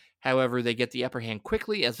zombies. However, they get the upper hand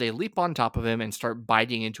quickly as they leap on top of him and start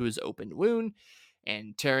biting into his open wound,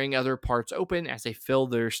 and tearing other parts open as they fill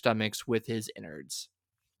their stomachs with his innards.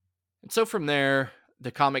 And so from there,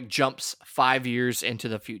 the comic jumps 5 years into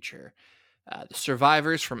the future. The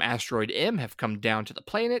survivors from Asteroid M have come down to the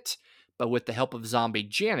planet, but with the help of zombie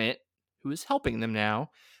Janet, who is helping them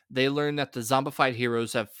now, they learn that the zombified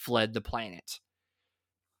heroes have fled the planet.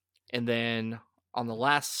 And then on the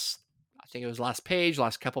last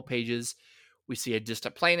couple pages, we see a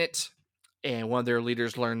distant planet, and one of their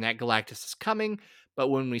leaders learn that Galactus is coming, but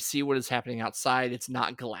when we see what is happening outside, it's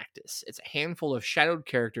not Galactus. It's a handful of shadowed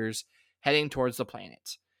characters heading towards the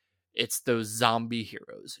planet. It's those zombie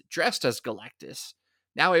heroes, dressed as Galactus,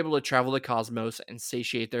 now able to travel the cosmos and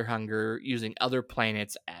satiate their hunger using other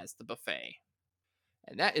planets as the buffet.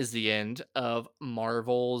 And that is the end of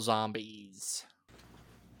Marvel Zombies.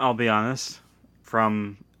 I'll be honest,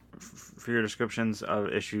 for your descriptions of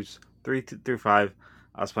issues 3 through 5,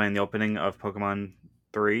 I was playing the opening of Pokemon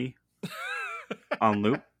 3 on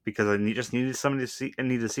loop because I just needed somebody to see. I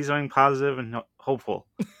needed to see something positive and hopeful.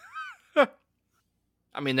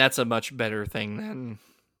 I mean, that's a much better thing than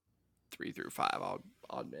 3 through 5, I'll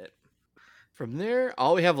admit. From there,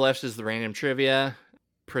 all we have left is the random trivia.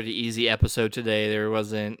 Pretty easy episode today. There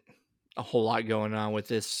wasn't a whole lot going on with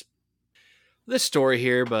this story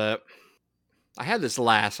here, but I had this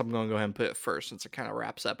last. I'm going to go ahead and put it first since it kind of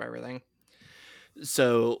wraps up everything.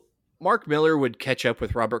 So Mark Millar would catch up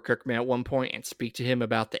with Robert Kirkman at one point and speak to him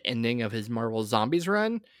about the ending of his Marvel Zombies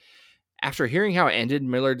run. After hearing how it ended,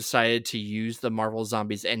 Miller decided to use the Marvel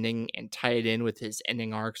Zombies ending and tie it in with his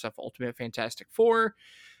ending arcs of Ultimate Fantastic Four,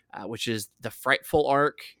 which is the Frightful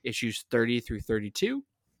arc, issues 30 through 32.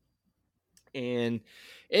 And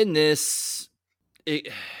in this,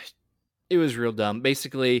 it was real dumb.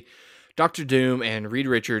 Basically, Dr. Doom and Reed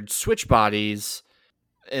Richards switch bodies,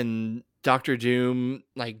 and Dr. Doom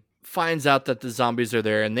finds out that the zombies are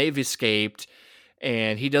there and they've escaped,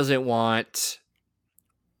 and he doesn't want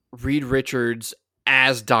Reed Richards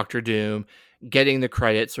as Dr. Doom getting the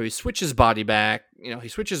credit, so he switches bodies back,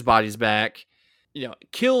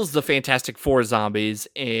 kills the Fantastic Four zombies,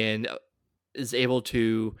 and is able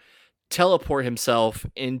to teleport himself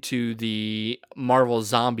into the Marvel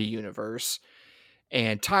zombie universe.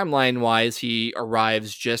 And timeline-wise, he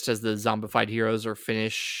arrives just as the zombified heroes are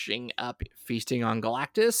finishing up feasting on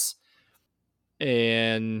Galactus.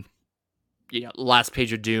 And, the last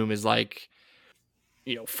page of Doom is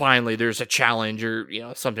finally there's a challenge or,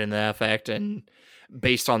 something to that effect. And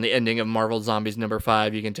based on the ending of Marvel Zombies number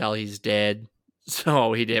 5, you can tell he's dead.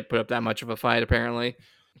 So he didn't put up that much of a fight, apparently.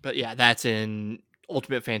 But yeah, that's in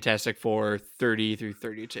Ultimate Fantastic Four 30 through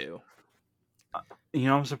 32.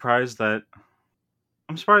 I'm surprised that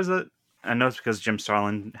I know it's because Jim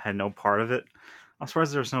Starlin had no part of it. I'm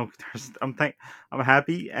surprised I'm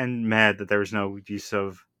happy and mad that there was no use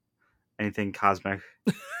of anything cosmic.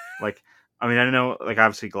 I know,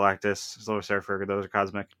 obviously Galactus, Silver Surfer, those are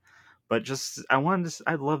cosmic, but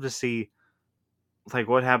I'd love to see, what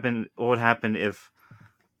would happen if,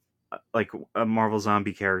 a Marvel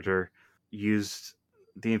zombie character used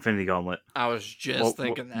the Infinity Gauntlet. I was just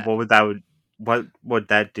thinking that. What would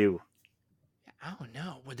that do? I don't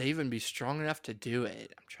know. Would they even be strong enough to do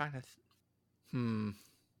it? I'm trying to...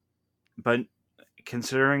 But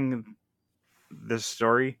considering this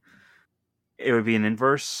story, it would be an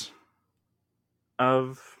inverse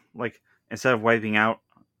of, instead of wiping out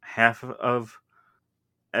half of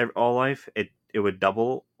all life, it would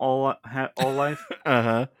double all life.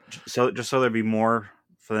 Uh-huh. So there'd be more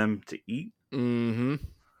for them to eat. Mm-hmm.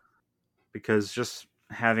 Because just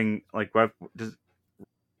having like just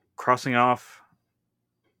crossing off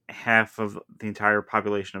half of the entire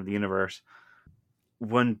population of the universe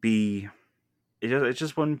wouldn't be it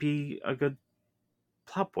just wouldn't be a good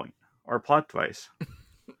plot point or plot device.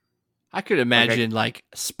 I could Like imagine like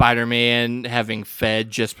Spider-Man having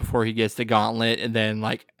fed just before he gets the gauntlet and then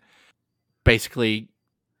like basically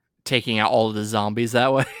taking out all of the zombies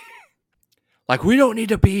that way. Like, we don't need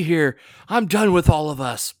to be here. I'm done with all of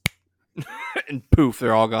us. And poof,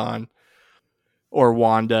 they're all gone. Or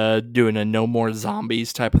Wanda doing a no more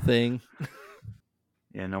zombies type of thing.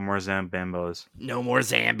 yeah, no more Zambambos. No more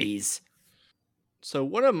zombies. So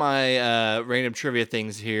one of my random trivia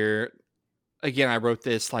things here, again, I wrote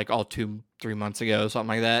this like all 2-3 months ago, something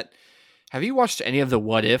like that. Have you watched any of the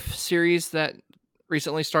What If series that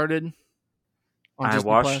recently started on I Disney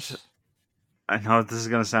watched. Plus? I know this is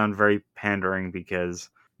gonna sound very pandering because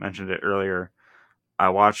I mentioned it earlier. I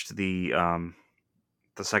watched the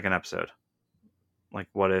second episode. Like,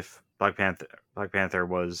 what if Black Panther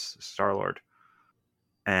was Star-Lord,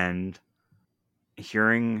 and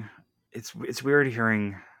hearing it's weird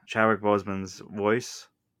hearing Chadwick Boseman's voice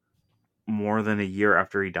more than a year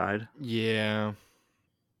after he died. Yeah.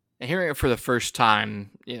 And hearing it for the first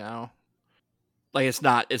time, like it's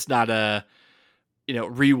not a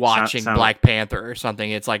rewatching Sound Black Panther or something.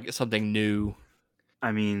 It's like something new.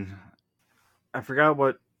 I mean, I forgot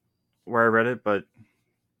where I read it, but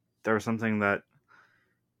there was something that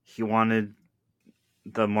he wanted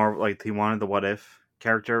he wanted the what if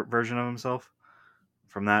character version of himself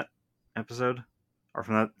from that episode or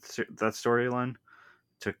from that storyline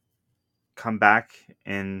to come back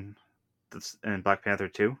in Black Panther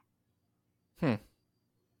 2. Hmm.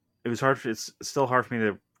 It was hard. It's still hard for me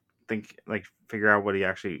to figure out what he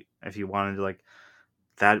actually, if he wanted to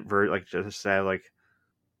just say like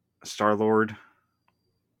Star Lord,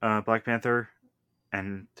 Black Panther,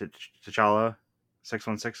 and T'Challa,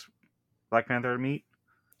 616 Black Panther to meet.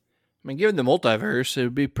 I mean, given the multiverse, it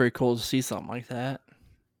would be pretty cool to see something like that.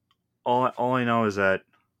 All I know is that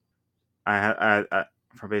I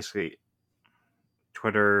from basically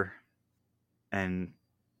Twitter and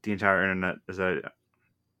the entire internet is that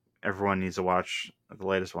everyone needs to watch the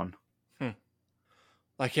latest one.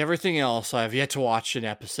 Like everything else, I have yet to watch an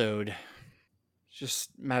episode. It's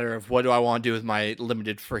just a matter of what do I want to do with my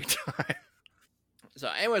limited free time. So,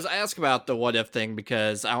 anyways, I asked about the what if thing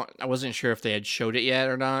because I wasn't sure if they had showed it yet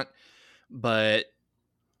or not. But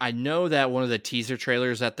I know that one of the teaser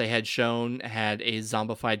trailers that they had shown had a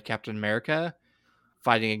zombified Captain America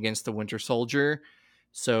fighting against the Winter Soldier.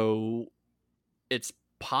 So it's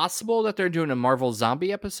possible that they're doing a Marvel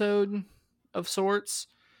zombie episode of sorts.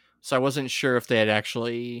 So I wasn't sure if they had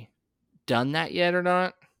actually done that yet or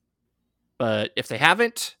not. But if they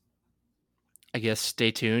haven't, I guess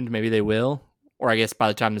stay tuned. Maybe they will. Or I guess by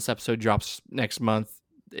the time this episode drops next month,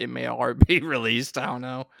 it may already be released. I don't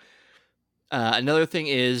know. Another thing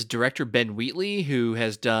is director Ben Wheatley, who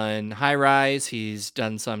has done High Rise. He's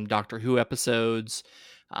done some Doctor Who episodes.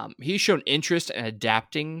 He's shown interest in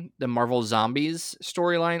adapting the Marvel Zombies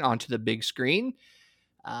storyline onto the big screen.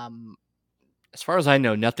 As far as I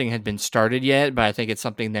know, nothing had been started yet, but I think it's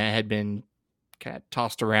something that had been kind of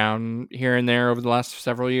tossed around here and there over the last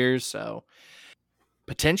several years. So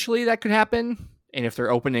potentially that could happen. And if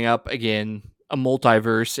they're opening up, again, a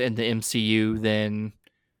multiverse in the MCU, then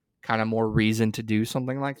kind of more reason to do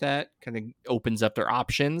something like that. Kind of opens up their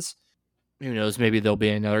options. Who knows? Maybe there'll be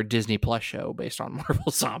another Disney Plus show based on Marvel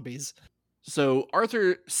Zombies. So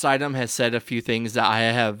Arthur Sidum has said a few things that I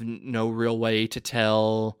have no real way to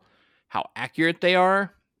tell how accurate they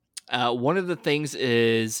are. One of the things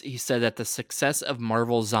is he said that the success of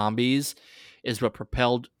Marvel Zombies is what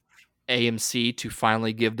propelled AMC to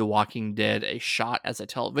finally give The Walking Dead a shot as a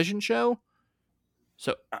television show.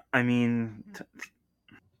 So, I mean,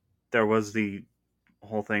 there was the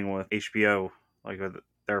whole thing with HBO. Like,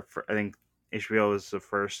 I think HBO was the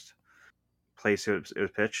first place it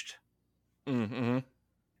was pitched, mm-hmm.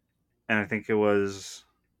 and I think it was.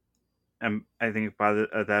 And I think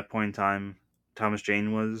at that point in time, Thomas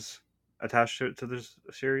Jane was attached to this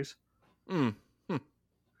series. Mm-hmm.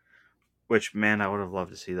 Which, man, I would have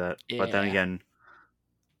loved to see that. Yeah. But then again,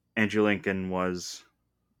 Andrew Lincoln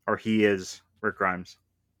he is Rick Grimes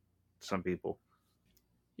to some people.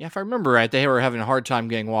 Yeah, if I remember right, they were having a hard time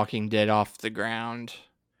getting Walking Dead off the ground.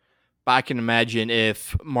 But I can imagine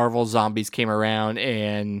if Marvel Zombies came around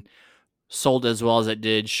and sold as well as it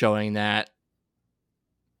did, showing that,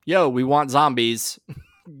 yo, we want zombies.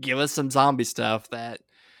 Give us some zombie stuff, that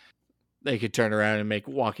they could turn around and make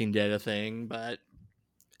Walking Dead a thing. But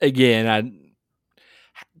again,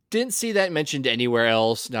 didn't see that mentioned anywhere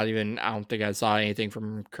else. Not even, I don't think I saw anything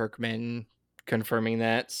from Kirkman confirming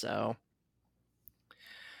that. So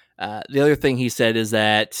the other thing he said is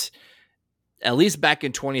that at least back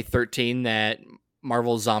in 2013, that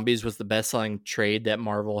Marvel Zombies was the best-selling trade that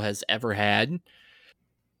Marvel has ever had.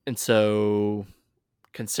 And so,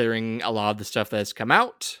 considering a lot of the stuff that's come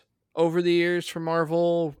out over the years from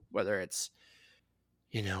Marvel, whether it's,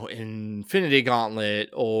 Infinity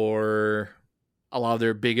Gauntlet or a lot of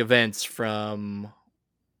their big events from,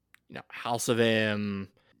 House of M,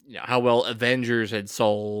 how well Avengers had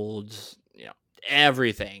sold,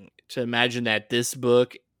 everything. To imagine that this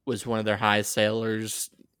book was one of their highest sellers,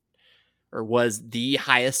 or was the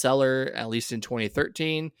highest seller, at least in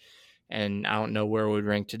 2013. And I don't know where it would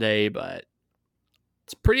rank today, but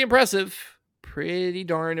it's pretty impressive. Pretty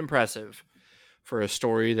darn impressive for a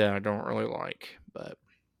story that I don't really like. But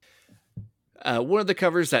one of the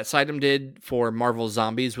covers that Sidem did for Marvel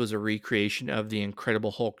Zombies was a recreation of the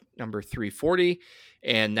Incredible Hulk number 340.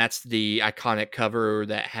 And that's the iconic cover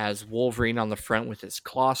that has Wolverine on the front with his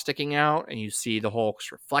claw sticking out, and you see the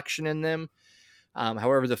Hulk's reflection in them.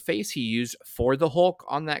 However, the face he used for the Hulk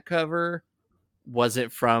on that cover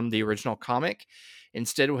wasn't from the original comic.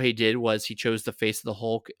 Instead, what he did was he chose the face of the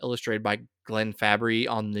Hulk illustrated by Glenn Fabry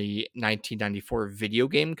on the 1994 video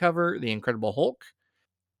game cover, The Incredible Hulk,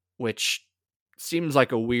 which seems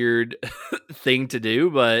like a weird thing to do,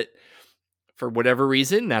 but for whatever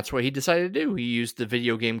reason, that's what he decided to do. He used the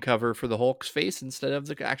video game cover for the Hulk's face instead of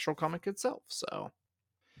the actual comic itself. So,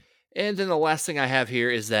 and then the last thing I have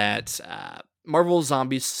here is that Marvel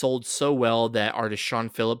Zombies sold so well that artist Sean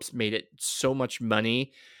Phillips made it so much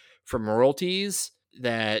money from royalties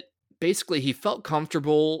that basically he felt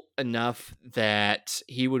comfortable enough that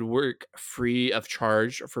he would work free of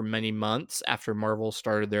charge for many months after Marvel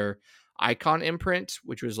started their Icon imprint,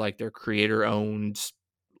 which was like their creator owned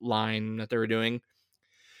line that they were doing.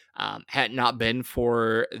 Had not been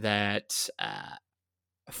for that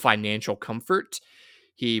financial comfort,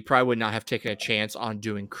 he probably would not have taken a chance on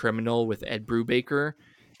doing Criminal with Ed Brubaker,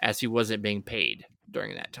 as he wasn't being paid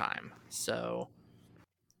during that time. So,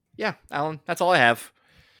 yeah, Alan, that's all I have.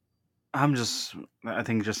 I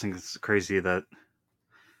think it's crazy that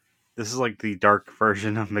this is like the dark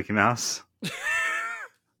version of Mickey Mouse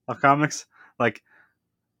of comics. Like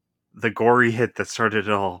the gory hit that started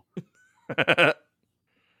it all.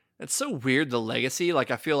 It's so weird, the legacy.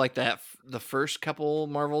 Like, I feel like that the first couple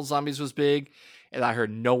Marvel Zombies was big, and I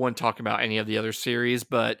heard no one talk about any of the other series,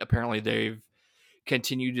 but apparently they've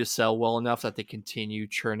continued to sell well enough that they continue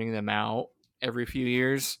churning them out every few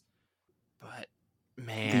years. But The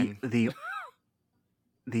man,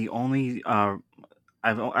 the only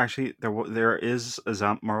actually there is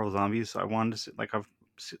a Marvel Zombies I wanted to see,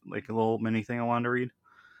 like a little mini thing I wanted to read.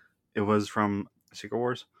 It was from Secret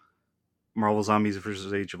Wars, Marvel Zombies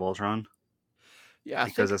versus Age of Ultron, yeah, I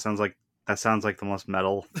because think that sounds like the most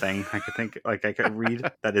metal thing I could think like I could read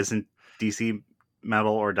that isn't DC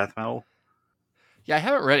metal or death metal. I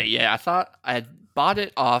haven't read it yet. I thought I had bought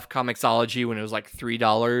it off Comixology when it was like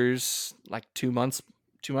 $3, like 2 months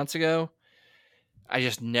ago. I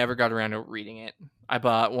just never got around to reading it. I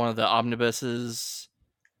bought one of the omnibuses,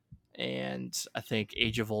 and I think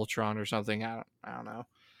Age of Ultron or something. I don't know,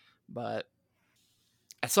 but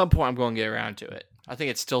at some point I'm going to get around to it. I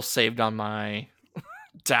think it's still saved on my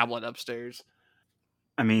tablet upstairs.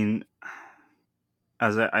 I mean,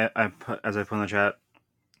 as I put in the chat,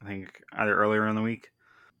 I think either earlier in the week,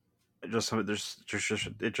 it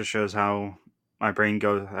just shows how my brain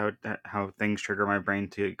goes, how things trigger my brain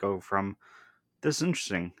to go from this is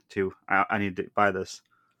interesting to I need to buy this.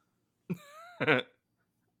 I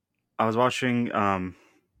was watching. I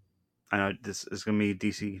know this is gonna be a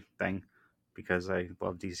DC thing because I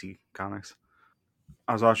love DC comics.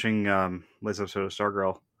 I was watching latest episode of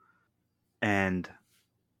Stargirl, and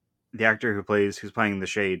the actor who's playing the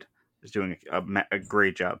Shade is doing a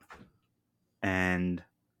great job. And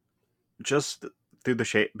just through the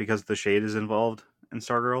Shade, because the Shade is involved in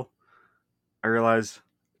Stargirl, I realized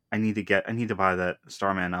I need to buy that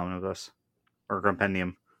Starman omnibus or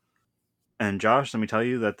compendium. And Josh, let me tell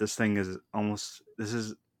you that this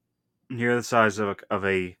is near the size of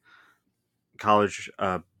a college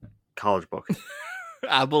college book.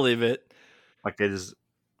 I believe it. Like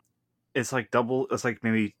it's like double. It's like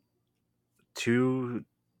maybe 2,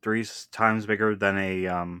 3 times bigger than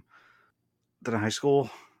a high school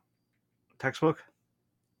textbook.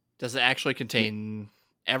 Does it actually contain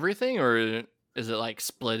everything, or is it like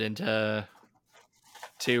split into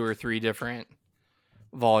 2 or 3 different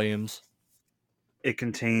volumes? It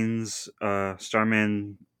contains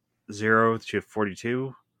Starman 0 to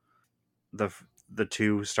 42, the the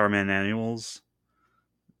 2 Starman annuals,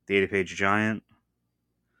 the 80-page Giant,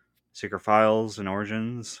 Secret Files and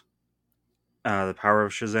Origins, The Power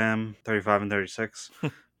of Shazam 35 and 36.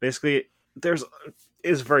 Basically,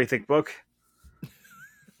 is a very thick book.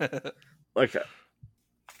 Like,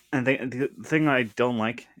 and the thing I don't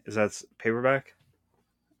like is that's paperback.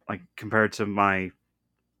 Like compared to my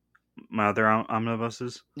other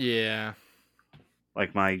omnibuses, Yeah.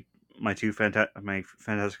 like my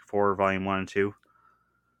Fantastic Four Volume 1 and 2,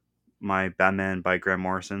 my Batman by Grant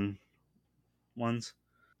Morrison ones.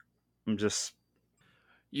 I'm just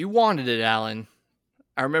You wanted it, Alan.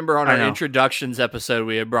 I remember on I our know. introductions episode,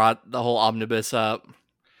 we had brought the whole omnibus up.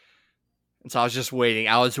 And so I was just waiting.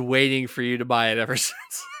 I was waiting for you to buy it ever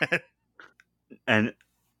since then. And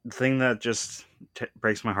the thing that just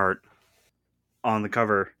breaks my heart, on the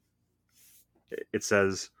cover, it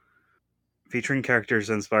says, featuring characters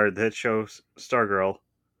that inspired the hit show Stargirl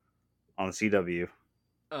on the CW.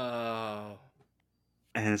 Oh.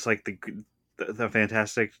 And it's like the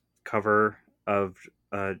fantastic cover of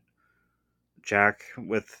Jack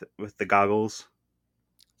with the goggles.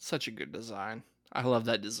 Such a good design. I love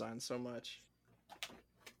that design so much.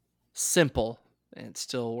 Simple, and it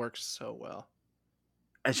still works so well.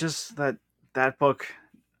 It's just that book,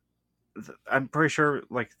 I'm pretty sure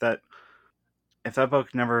like that if that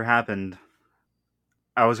book never happened,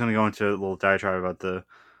 I was going to go into a little diatribe about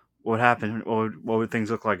what happened, what would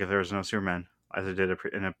things look like if there was no Superman, as I did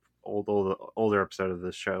in a older episode of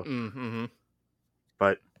this show. Mm-hmm.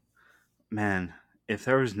 But man, if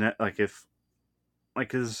there was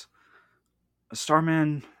is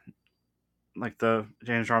Starman, like the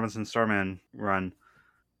James Robinson Starman run,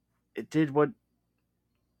 it did what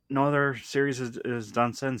no other series has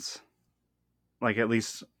done since. Like at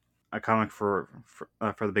least a comic for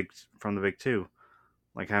the big two,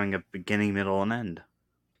 like having a beginning, middle, and end.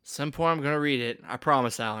 Some point I'm gonna read it. I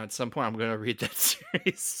promise, Alan. At some point I'm gonna read that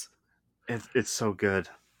series. It's so good.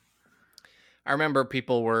 I remember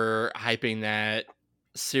people were hyping that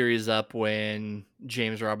series up when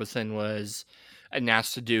James Robinson was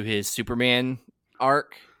announced to do his Superman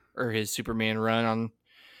arc or his Superman run on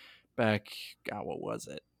back. God, what was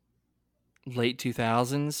it? Late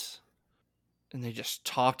 2000s. And they just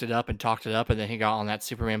talked it up, and then he got on that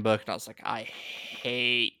Superman book, and I was like, I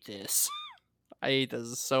hate this. I hate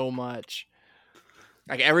this so much.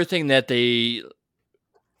 Like everything that they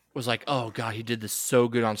was like, oh god, he did this so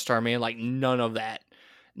good on Starman. Like none of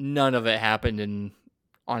it happened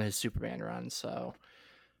on his Superman run. So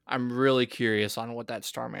I'm really curious on what that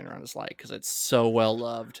Starman run is like because it's so well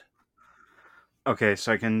loved. Okay,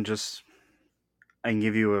 so I can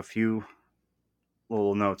give you a few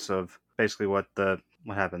little notes of basically what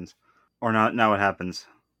happens, or not what happens,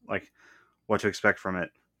 like what to expect from it.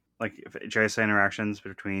 Like JSA interactions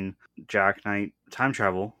between Jack Knight, time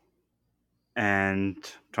travel, and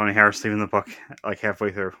Tony Harris leaving the book like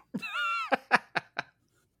halfway through.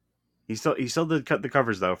 He still did cut the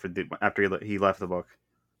covers though after he left the book,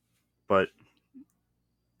 but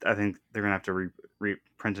I think they're gonna have to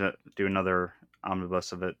reprint it, do another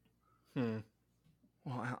omnibus of it. Well,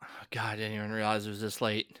 God, I didn't even realize it was this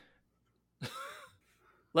late.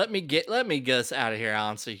 Let me get us out of here,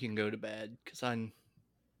 Alan, so you can go to bed because I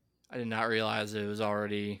did not realize it was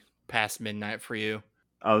already past midnight for you.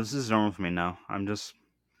 Oh, this is normal for me now.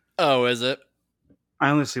 Oh, is it? I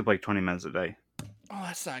only sleep like 20 minutes a day. Oh,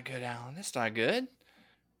 that's not good, Alan. That's not good.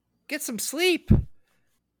 Get some sleep.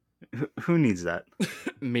 Who needs that?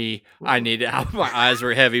 Me. I need it. My eyes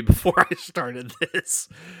were heavy before I started this.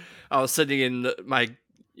 I was sitting in my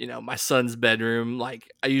son's bedroom. Like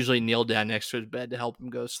I usually kneel down next to his bed to help him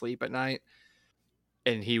go to sleep at night.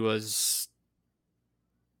 And he was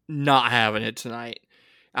not having it tonight.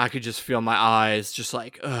 I could just feel my eyes just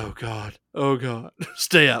like, oh God.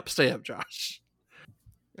 Stay up, Josh.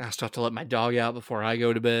 I still have to let my dog out before I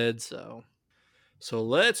go to bed. So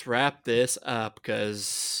let's wrap this up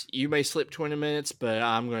because you may sleep 20 minutes, but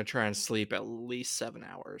I'm going to try and sleep at least 7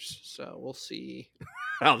 hours. So we'll see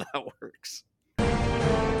how that works.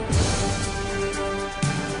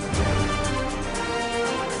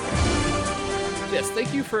 Yes,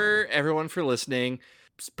 thank you for everyone for listening.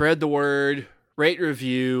 Spread the word, rate,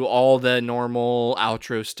 review, all the normal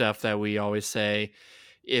outro stuff that we always say.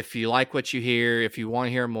 If you like what you hear, if you want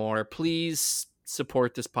to hear more, please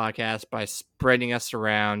support this podcast by spreading us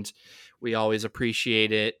around. We always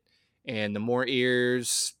appreciate it. And the more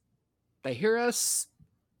ears they hear us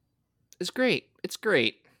is great. It's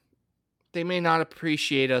great. They may not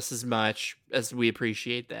appreciate us as much as we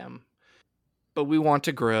appreciate them, but we want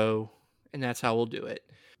to grow, and that's how we'll do it.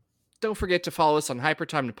 Don't forget to follow us on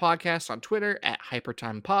Hypertime the Podcast on Twitter at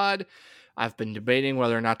HypertimePod. I've been debating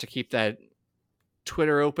whether or not to keep that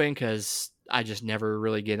Twitter open because I just never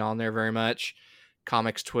really get on there very much.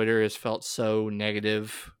 Comics Twitter has felt so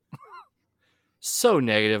negative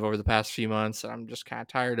over the past few months. I'm just kind of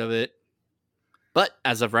tired of it. But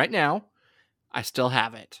as of right now, I still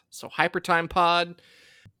have it. So Hypertime Pod,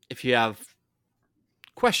 if you have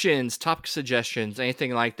questions, topic suggestions,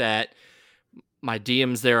 anything like that, my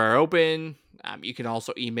DMs there are open. You can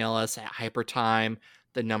also email us at hypertime,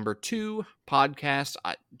 the number 2 podcast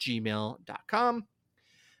at gmail.com.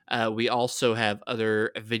 We also have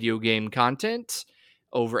other video game content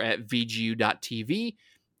over at vgu.tv.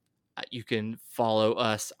 You can follow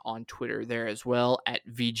us on Twitter there as well at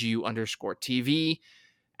VGU_TV.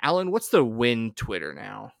 Alan, what's the Win Twitter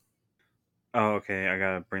now? Oh, okay. I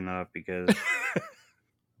gotta bring that up because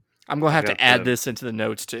I'm going to have I've to got add the- this into the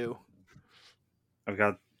notes too. I've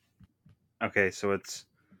got. Okay, so it's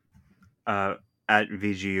at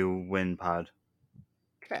VGU Win Pod.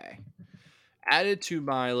 Okay. Added to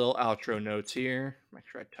my little outro notes here. Make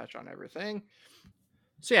sure I touch on everything.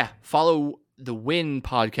 So yeah, follow the Win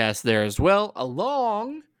podcast there as well,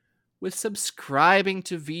 along with subscribing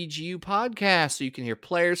to VGU Podcast. So you can hear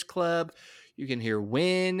Players Club, you can hear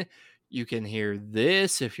Win, you can hear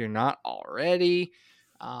this if you're not already.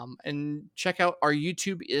 And check out our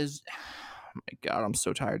YouTube is, oh my God, I'm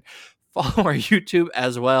so tired. Follow our YouTube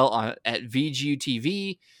as well at VGU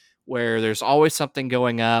TV, where there's always something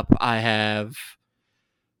going up. I'm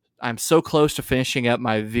so close to finishing up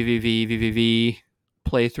my VVV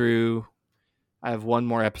playthrough. I have one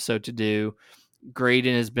more episode to do.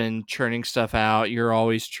 Graydon has been churning stuff out. You're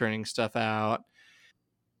always churning stuff out.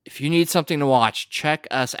 If you need something to watch, check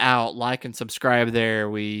us out. Like and subscribe there.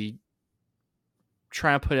 We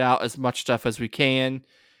try to put out as much stuff as we can,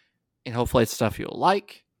 and hopefully it's stuff you'll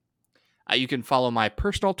like. You can follow my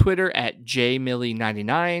personal Twitter at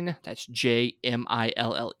jmille99. That's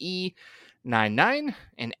JMILLE 99.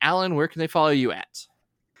 And Alan, where can they follow you at?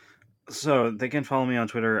 So they can follow me on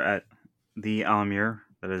Twitter at the Almir.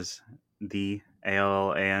 That is the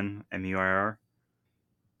ALLANMUIR.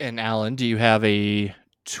 And Alan, do you have a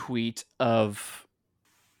tweet of?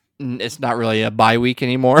 It's not really a bye week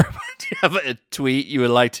anymore. Do you have a tweet you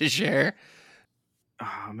would like to share?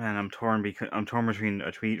 Oh man, I'm torn between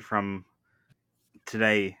a tweet from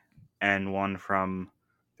today and one from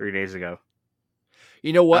 3 days ago.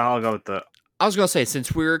 You know what? I'll go with the. I was gonna say,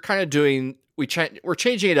 since we're kind of doing we're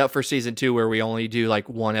changing it up for season 2, where we only do like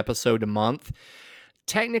one episode a month.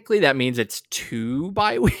 Technically, that means it's 2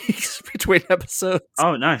 bye weeks between episodes.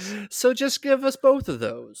 Oh, nice. So just give us both of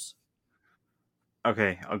those.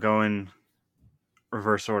 Okay, I'll go in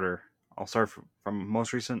reverse order. I'll start from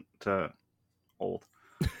most recent to old.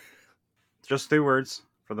 Just 3 words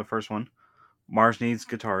for the first one. Mars needs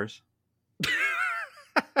guitars.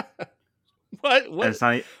 What? And it's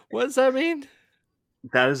not. What does that mean?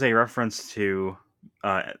 That is a reference to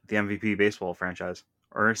the MVP baseball franchise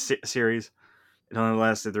or series. It only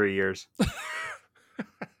lasted 3 years.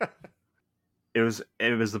 It was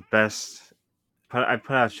the best. I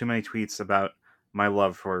put out too many tweets about my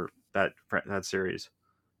love for that series.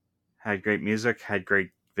 Had great music, had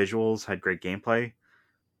great visuals, had great gameplay.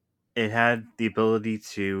 It had the ability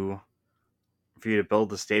for you to build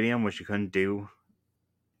the stadium, which you couldn't do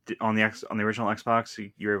on the original Xbox.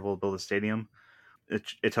 You were able to build a stadium.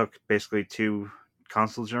 It took basically 2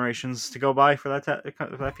 console generations to go by for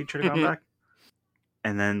that feature to come back.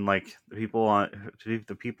 And then like the people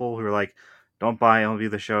who were like, "Don't buy MLB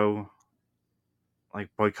The Show," like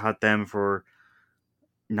boycott them for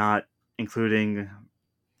not including,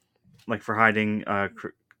 like for hiding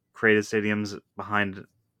creative stadiums behind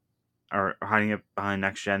or hiding it behind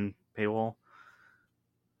next gen paywall.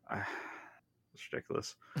 It's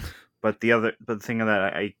ridiculous. But the thing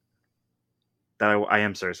that I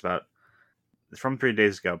am serious about, it's from 3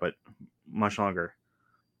 days ago, but much longer.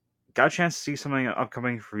 Got a chance to see something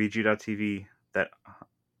upcoming for VG.TV that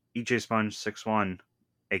EJ Sponge 61,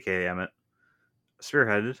 aka Emmett,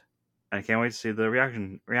 spearheaded, and I can't wait to see the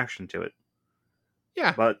reaction to it.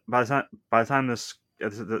 Yeah. But by the time this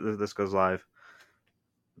goes live,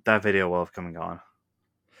 that video will have come and gone.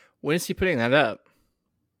 When is he putting that up?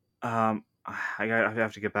 I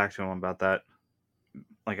have to get back to him about that,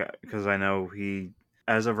 like because I know he,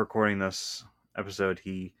 as of recording this episode,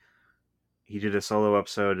 he did a solo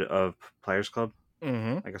episode of Players Club,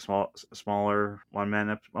 like a smaller one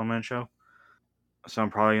man show. So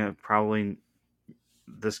I'm probably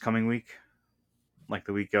this coming week, like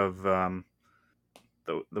the week of the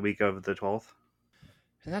week of the 12th.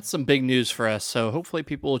 And that's some big news for us. So hopefully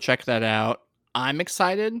people will check that out. I'm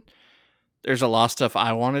excited. There's a lot of stuff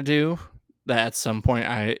I want to do that at some point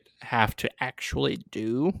I have to actually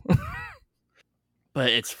do. But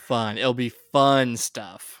it's fun. It'll be fun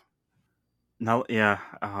stuff. No, yeah.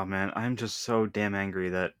 Oh man, I'm just so damn angry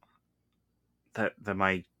that I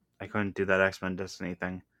couldn't do that X-Men Destiny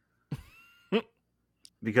thing.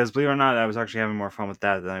 Because believe it or not, I was actually having more fun with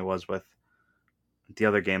that than I was with the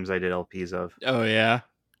other games I did LPs of. Oh, yeah?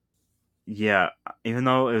 Yeah, even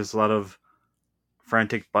though it was a lot of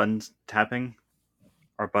frantic button tapping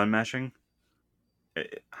or button mashing,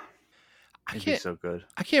 it'd be so good.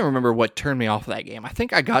 I can't remember what turned me off of that game. I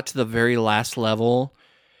think I got to the very last level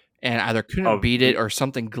and either couldn't beat it or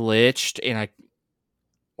something glitched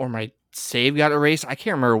or my save got erased. I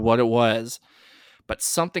can't remember what it was, but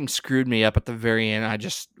something screwed me up at the very end. I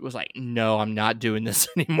just was like, no, I'm not doing this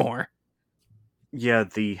anymore. Yeah,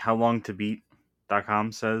 the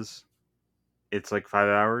howlongtobeat.com says it's like 5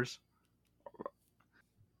 hours.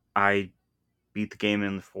 I beat the game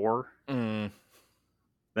in 4. Then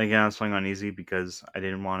again, I was playing on easy because I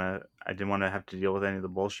didn't want to have to deal with any of the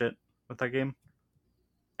bullshit with that game.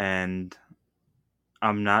 And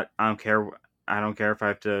I don't care if I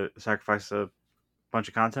have to sacrifice a bunch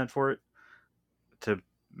of content for it to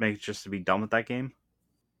just to be done with that game.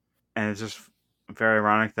 And it's just very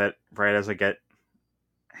ironic that right as I get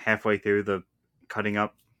halfway through the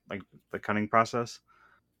cutting process,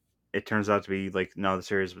 it turns out to be like, no,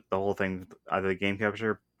 the whole thing, either the game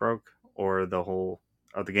capture broke or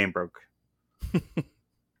the game broke.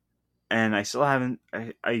 And I still haven't.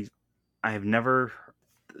 I have never,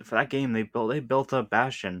 for that game they built up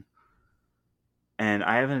Bastion, and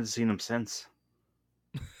I haven't seen him since.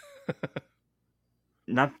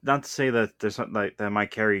 Not to say that there's something like that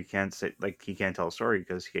Mike Carey can't say, like he can't tell a story,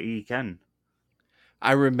 because he can.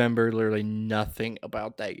 I remember literally nothing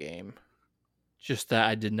about that game. Just that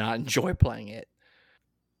I did not enjoy playing it.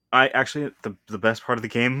 I actually, the best part of the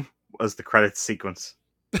game was the credits sequence.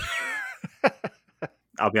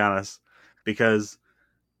 I'll be honest, because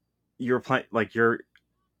you're playing like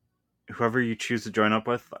whoever you choose to join up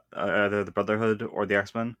with, either the Brotherhood or the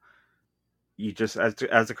X-Men. You just as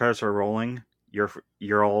the credits are rolling,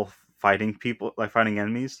 you're all fighting people, like fighting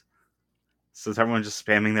enemies. So everyone's just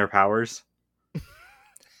spamming their powers.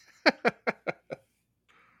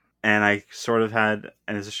 And I sort of had,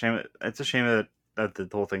 and it's a shame. It's a shame that the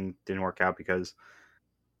whole thing didn't work out, because,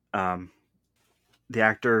 the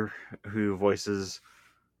actor who voices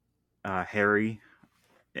Harry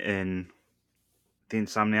in the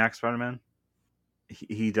Insomniac Spider-Man,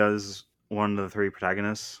 he does one of the 3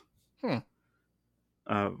 protagonists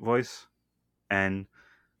voice, and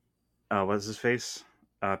what's his face?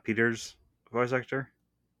 Peter's voice actor,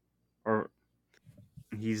 or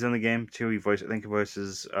he's in the game too. I think he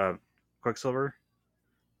voices Quicksilver,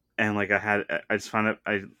 and like I just found it.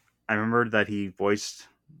 I remembered that he voiced,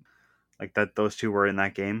 like, that those 2 were in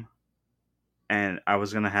that game, and I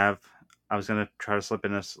was gonna try to slip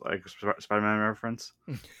in this like Spider-Man reference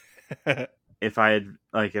if I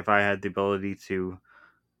had the ability to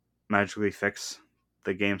magically fix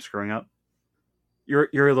the game screwing up.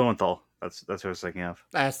 Yuri Lowenthal. That's what I was thinking of.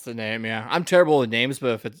 That's the name, yeah. I'm terrible with names,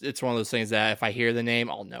 but if it's one of those things that if I hear the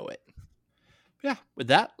name, I'll know it. But yeah, with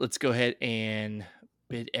that, let's go ahead and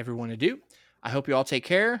bid everyone adieu. I hope you all take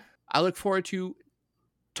care. I look forward to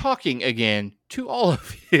talking again to all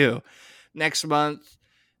of you next month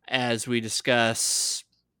as we discuss,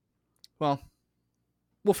 well,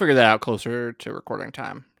 we'll figure that out closer to recording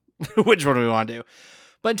time, which one we want to do.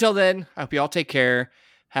 But until then, I hope you all take care.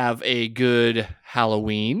 Have a good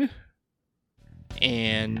Halloween,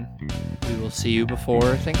 and we will see you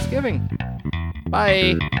before Thanksgiving.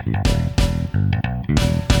 Bye.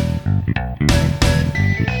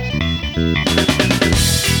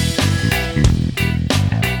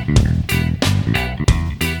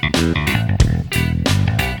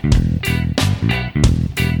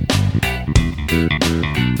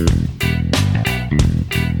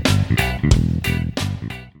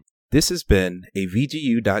 This has been a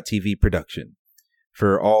VGU.TV production.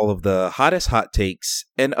 For all of the hottest hot takes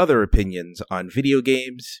and other opinions on video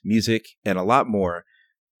games, music, and a lot more,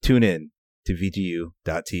 tune in to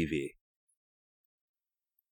VGU.TV.